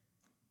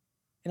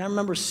 And I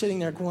remember sitting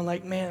there going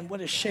like, man, what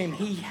a shame.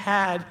 He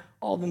had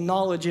all the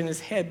knowledge in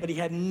his head, but he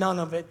had none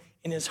of it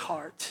in his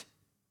heart.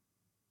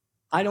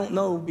 I don't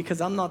know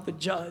because I'm not the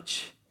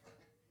judge.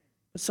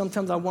 But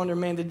sometimes I wonder,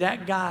 man, did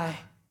that guy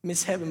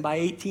miss heaven by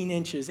 18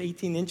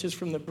 inches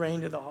from the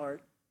brain to the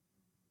heart?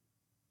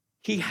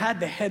 He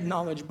had the head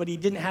knowledge, but he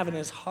didn't have it in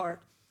his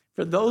heart.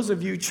 For those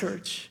of you,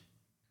 church,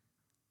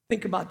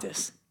 think about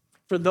this.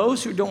 For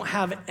those who don't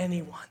have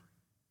anyone,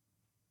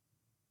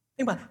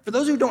 think about it. For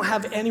those who don't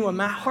have anyone,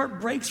 my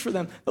heart breaks for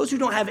them. Those who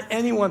don't have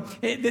anyone,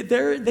 they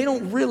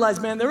don't realize,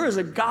 man, there is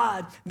a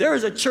God. There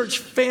is a church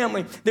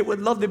family that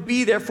would love to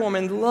be there for them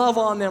and love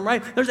on them,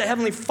 right? There's a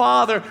Heavenly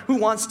Father who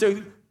wants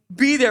to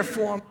be there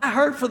for them. I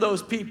hurt for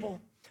those people.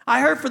 I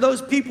heard for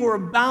those people who are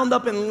bound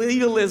up in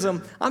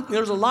legalism.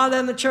 There's a lot of that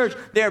in the church.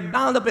 They're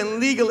bound up in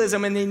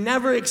legalism and they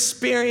never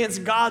experience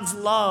God's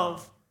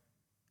love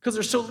because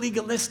they're so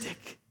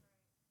legalistic.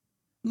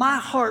 My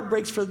heart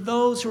breaks for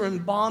those who are in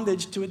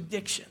bondage to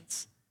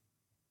addictions.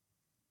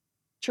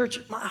 Church,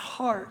 my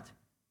heart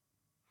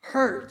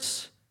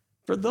hurts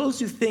for those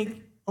who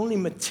think only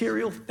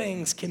material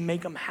things can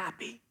make them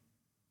happy.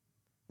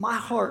 My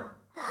heart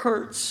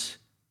hurts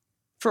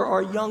for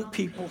our young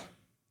people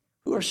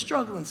who are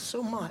struggling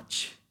so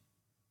much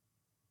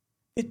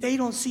that they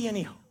don't see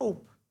any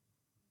hope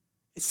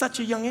at such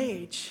a young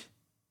age.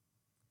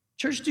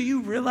 Church, do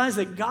you realize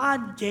that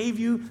God gave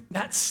you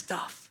that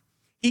stuff?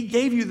 He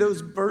gave you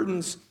those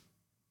burdens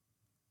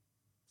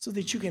so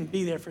that you can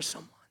be there for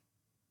someone.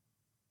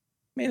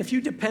 Man, if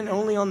you depend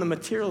only on the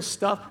material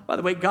stuff, by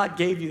the way, God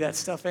gave you that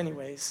stuff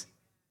anyways.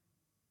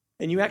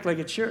 and you act like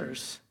it's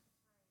yours.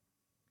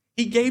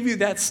 He gave you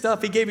that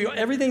stuff. He gave you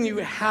everything you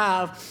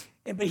have,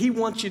 but he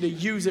wants you to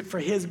use it for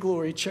his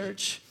glory,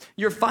 church.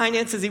 Your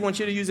finances, he wants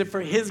you to use it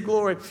for his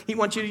glory. He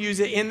wants you to use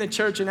it in the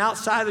church and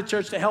outside the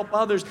church to help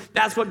others.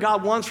 That's what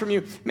God wants from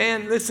you.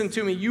 Man, listen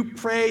to me. You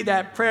pray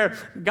that prayer.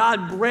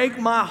 God, break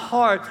my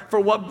heart for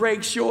what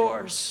breaks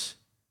yours.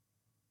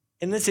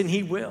 And listen,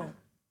 he will.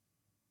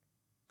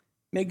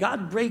 May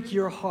God break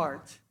your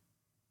heart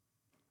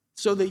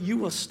so that you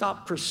will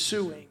stop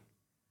pursuing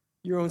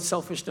your own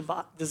selfish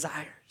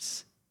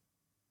desires.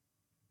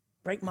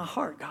 Break my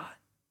heart, God.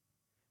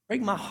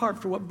 Break my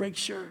heart for what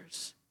breaks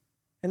yours.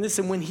 And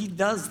listen, when he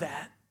does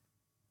that,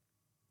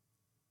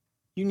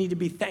 you need to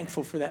be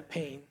thankful for that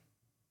pain.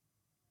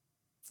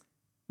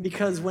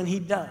 Because when he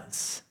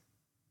does,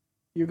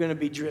 you're going to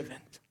be driven.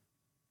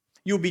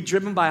 You'll be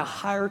driven by a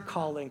higher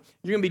calling.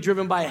 You're going to be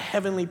driven by a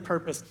heavenly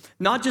purpose.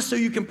 Not just so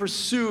you can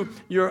pursue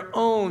your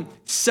own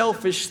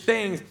selfish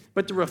things,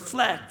 but to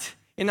reflect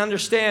and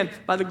understand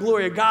by the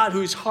glory of God,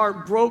 whose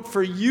heart broke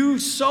for you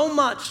so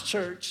much,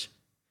 church.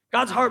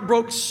 God's heart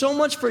broke so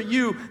much for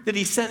you that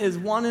he sent his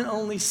one and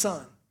only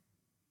son,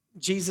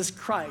 Jesus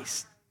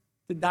Christ,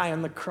 to die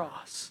on the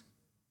cross.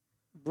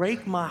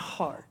 Break my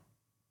heart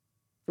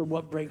for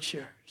what breaks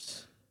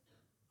yours.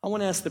 I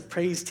want to ask the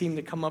praise team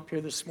to come up here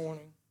this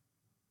morning.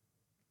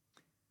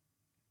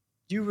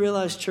 Do you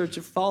realize, church,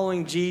 that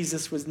following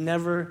Jesus was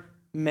never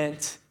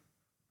meant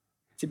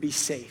to be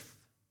safe?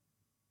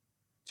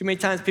 Too many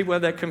times people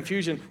have that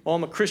confusion. Oh,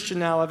 I'm a Christian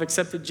now. I've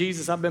accepted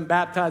Jesus. I've been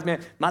baptized. Man,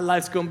 my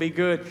life's going to be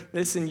good.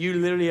 Listen, you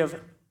literally have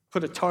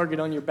put a target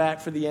on your back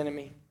for the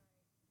enemy.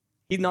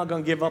 He's not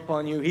going to give up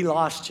on you. He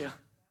lost you.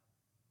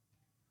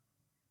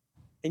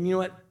 And you know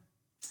what?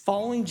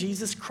 Following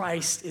Jesus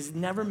Christ is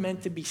never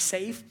meant to be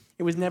safe.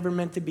 It was never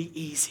meant to be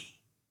easy.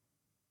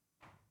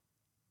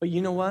 But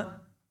you know what?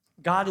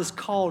 God has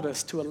called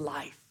us to a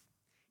life.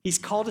 He's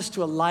called us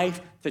to a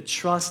life to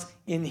trust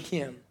in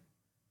him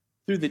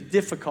through the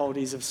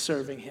difficulties of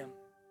serving him.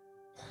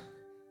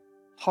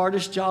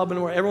 Hardest job in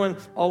the world. Everyone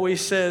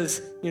always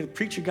says, the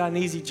preacher got an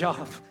easy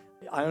job.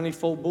 I only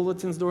fold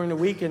bulletins during the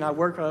week and I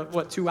work,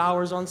 2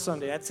 hours on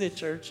Sunday. That's it,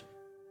 church.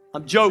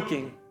 I'm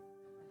joking.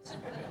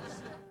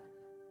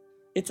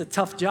 It's a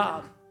tough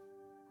job.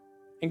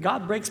 And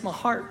God breaks my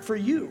heart for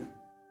you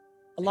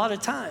a lot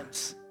of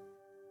times.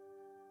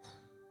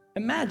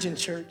 Imagine,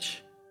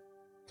 church,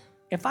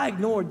 if I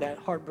ignored that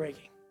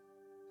heartbreaking.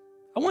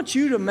 I want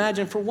you to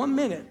imagine for 1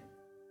 minute,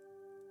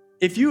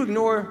 if you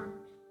ignore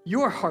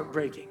your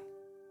heartbreaking.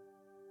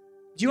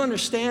 Do you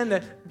understand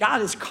that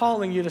God is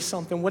calling you to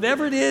something?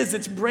 Whatever it is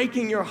that's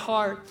breaking your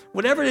heart,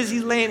 whatever it is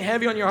he's laying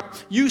heavy on your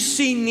heart, you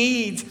see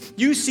needs,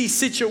 you see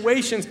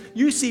situations,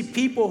 you see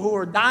people who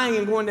are dying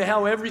and going to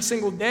hell every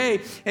single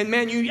day. And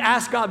man, you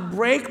ask God,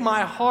 break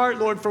my heart,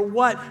 Lord, for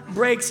what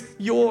breaks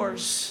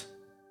yours.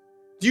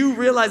 Do you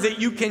realize that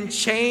you can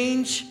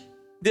change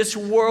this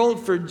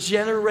world for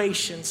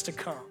generations to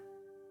come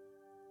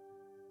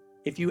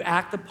if you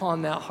act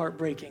upon that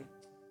heartbreaking?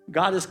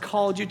 God has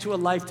called you to a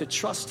life to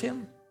trust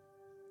him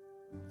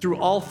through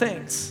all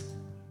things.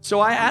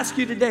 So I ask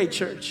you today,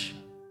 church,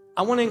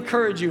 I want to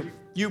encourage you,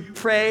 you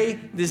pray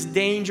this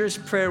dangerous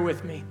prayer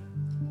with me.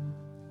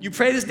 You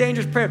pray this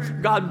dangerous prayer.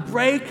 God,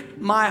 break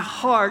my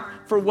heart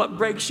for what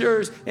breaks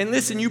yours. And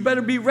listen, you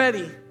better be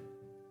ready.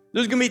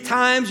 There's going to be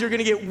times you're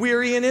going to get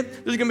weary in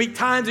it. There's going to be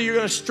times that you're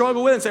going to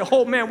struggle with it and say,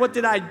 oh man, what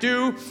did I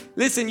do?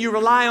 Listen, you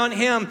rely on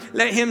him.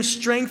 Let him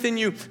strengthen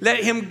you.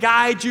 Let him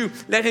guide you.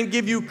 Let him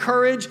give you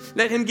courage.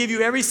 Let him give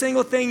you every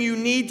single thing you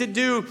need to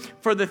do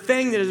for the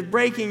thing that is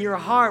breaking your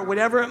heart,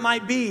 whatever it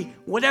might be.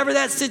 Whatever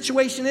that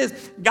situation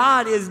is,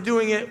 God is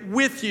doing it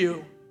with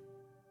you.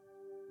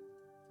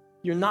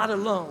 You're not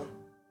alone.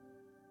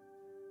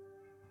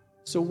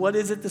 So what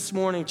is it this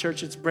morning,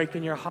 church, that's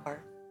breaking your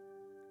heart?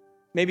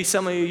 Maybe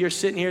some of you, you're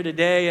sitting here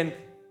today and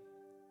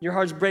your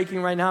heart's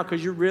breaking right now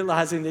because you're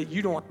realizing that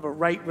you don't have a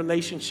right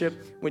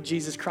relationship with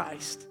Jesus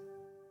Christ.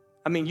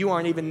 I mean, you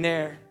aren't even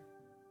there.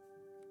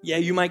 Yeah,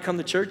 you might come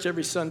to church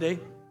every Sunday,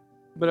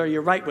 but are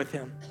you right with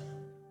him?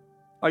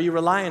 Are you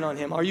relying on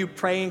him? Are you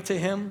praying to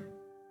him?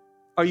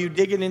 Are you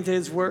digging into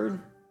his word?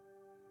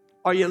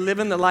 Are you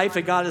living the life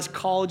that God has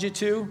called you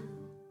to?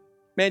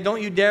 Man,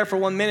 don't you dare for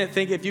 1 minute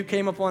think if you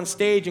came up on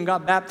stage and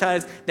got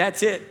baptized,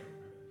 that's it.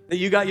 That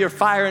you got your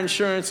fire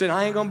insurance and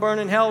I ain't going to burn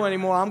in hell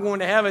anymore. I'm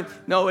going to heaven.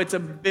 No, it's a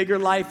bigger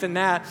life than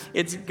that.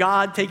 It's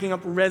God taking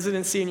up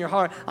residency in your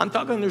heart. I'm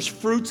talking there's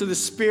fruits of the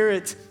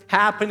Spirit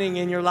happening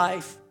in your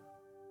life.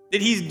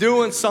 That he's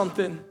doing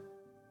something.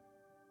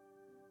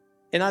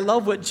 And I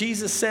love what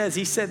Jesus says.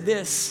 He said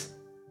this.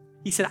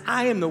 He said,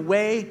 I am the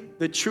way,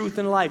 the truth,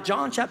 and the life.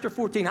 John chapter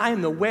 14, I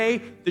am the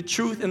way, the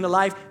truth, and the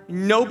life.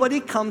 Nobody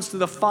comes to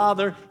the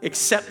Father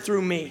except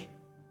through me.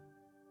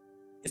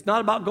 It's not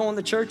about going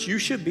to church. You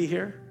should be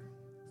here.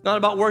 It's not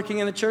about working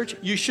in the church.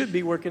 You should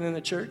be working in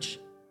the church.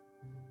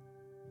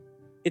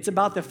 It's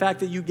about the fact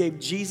that you gave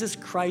Jesus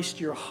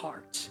Christ your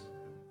heart,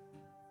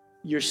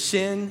 your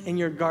sin and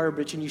your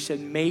garbage, and you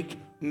said, make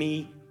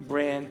me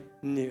brand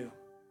new.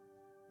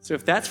 So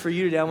if that's for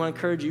you today, I want to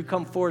encourage you,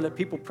 come forward, let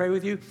people pray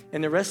with you.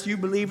 And the rest of you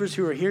believers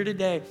who are here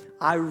today,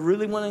 I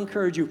really want to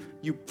encourage you,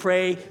 you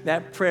pray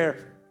that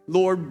prayer.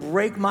 Lord,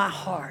 break my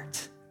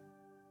heart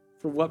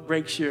for what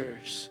breaks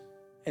yours.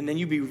 And then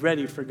you be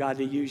ready for God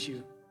to use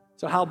you.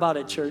 So how about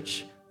it,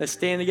 church? Let's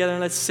stand together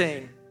and let's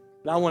sing.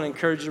 But I want to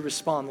encourage you to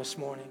respond this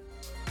morning.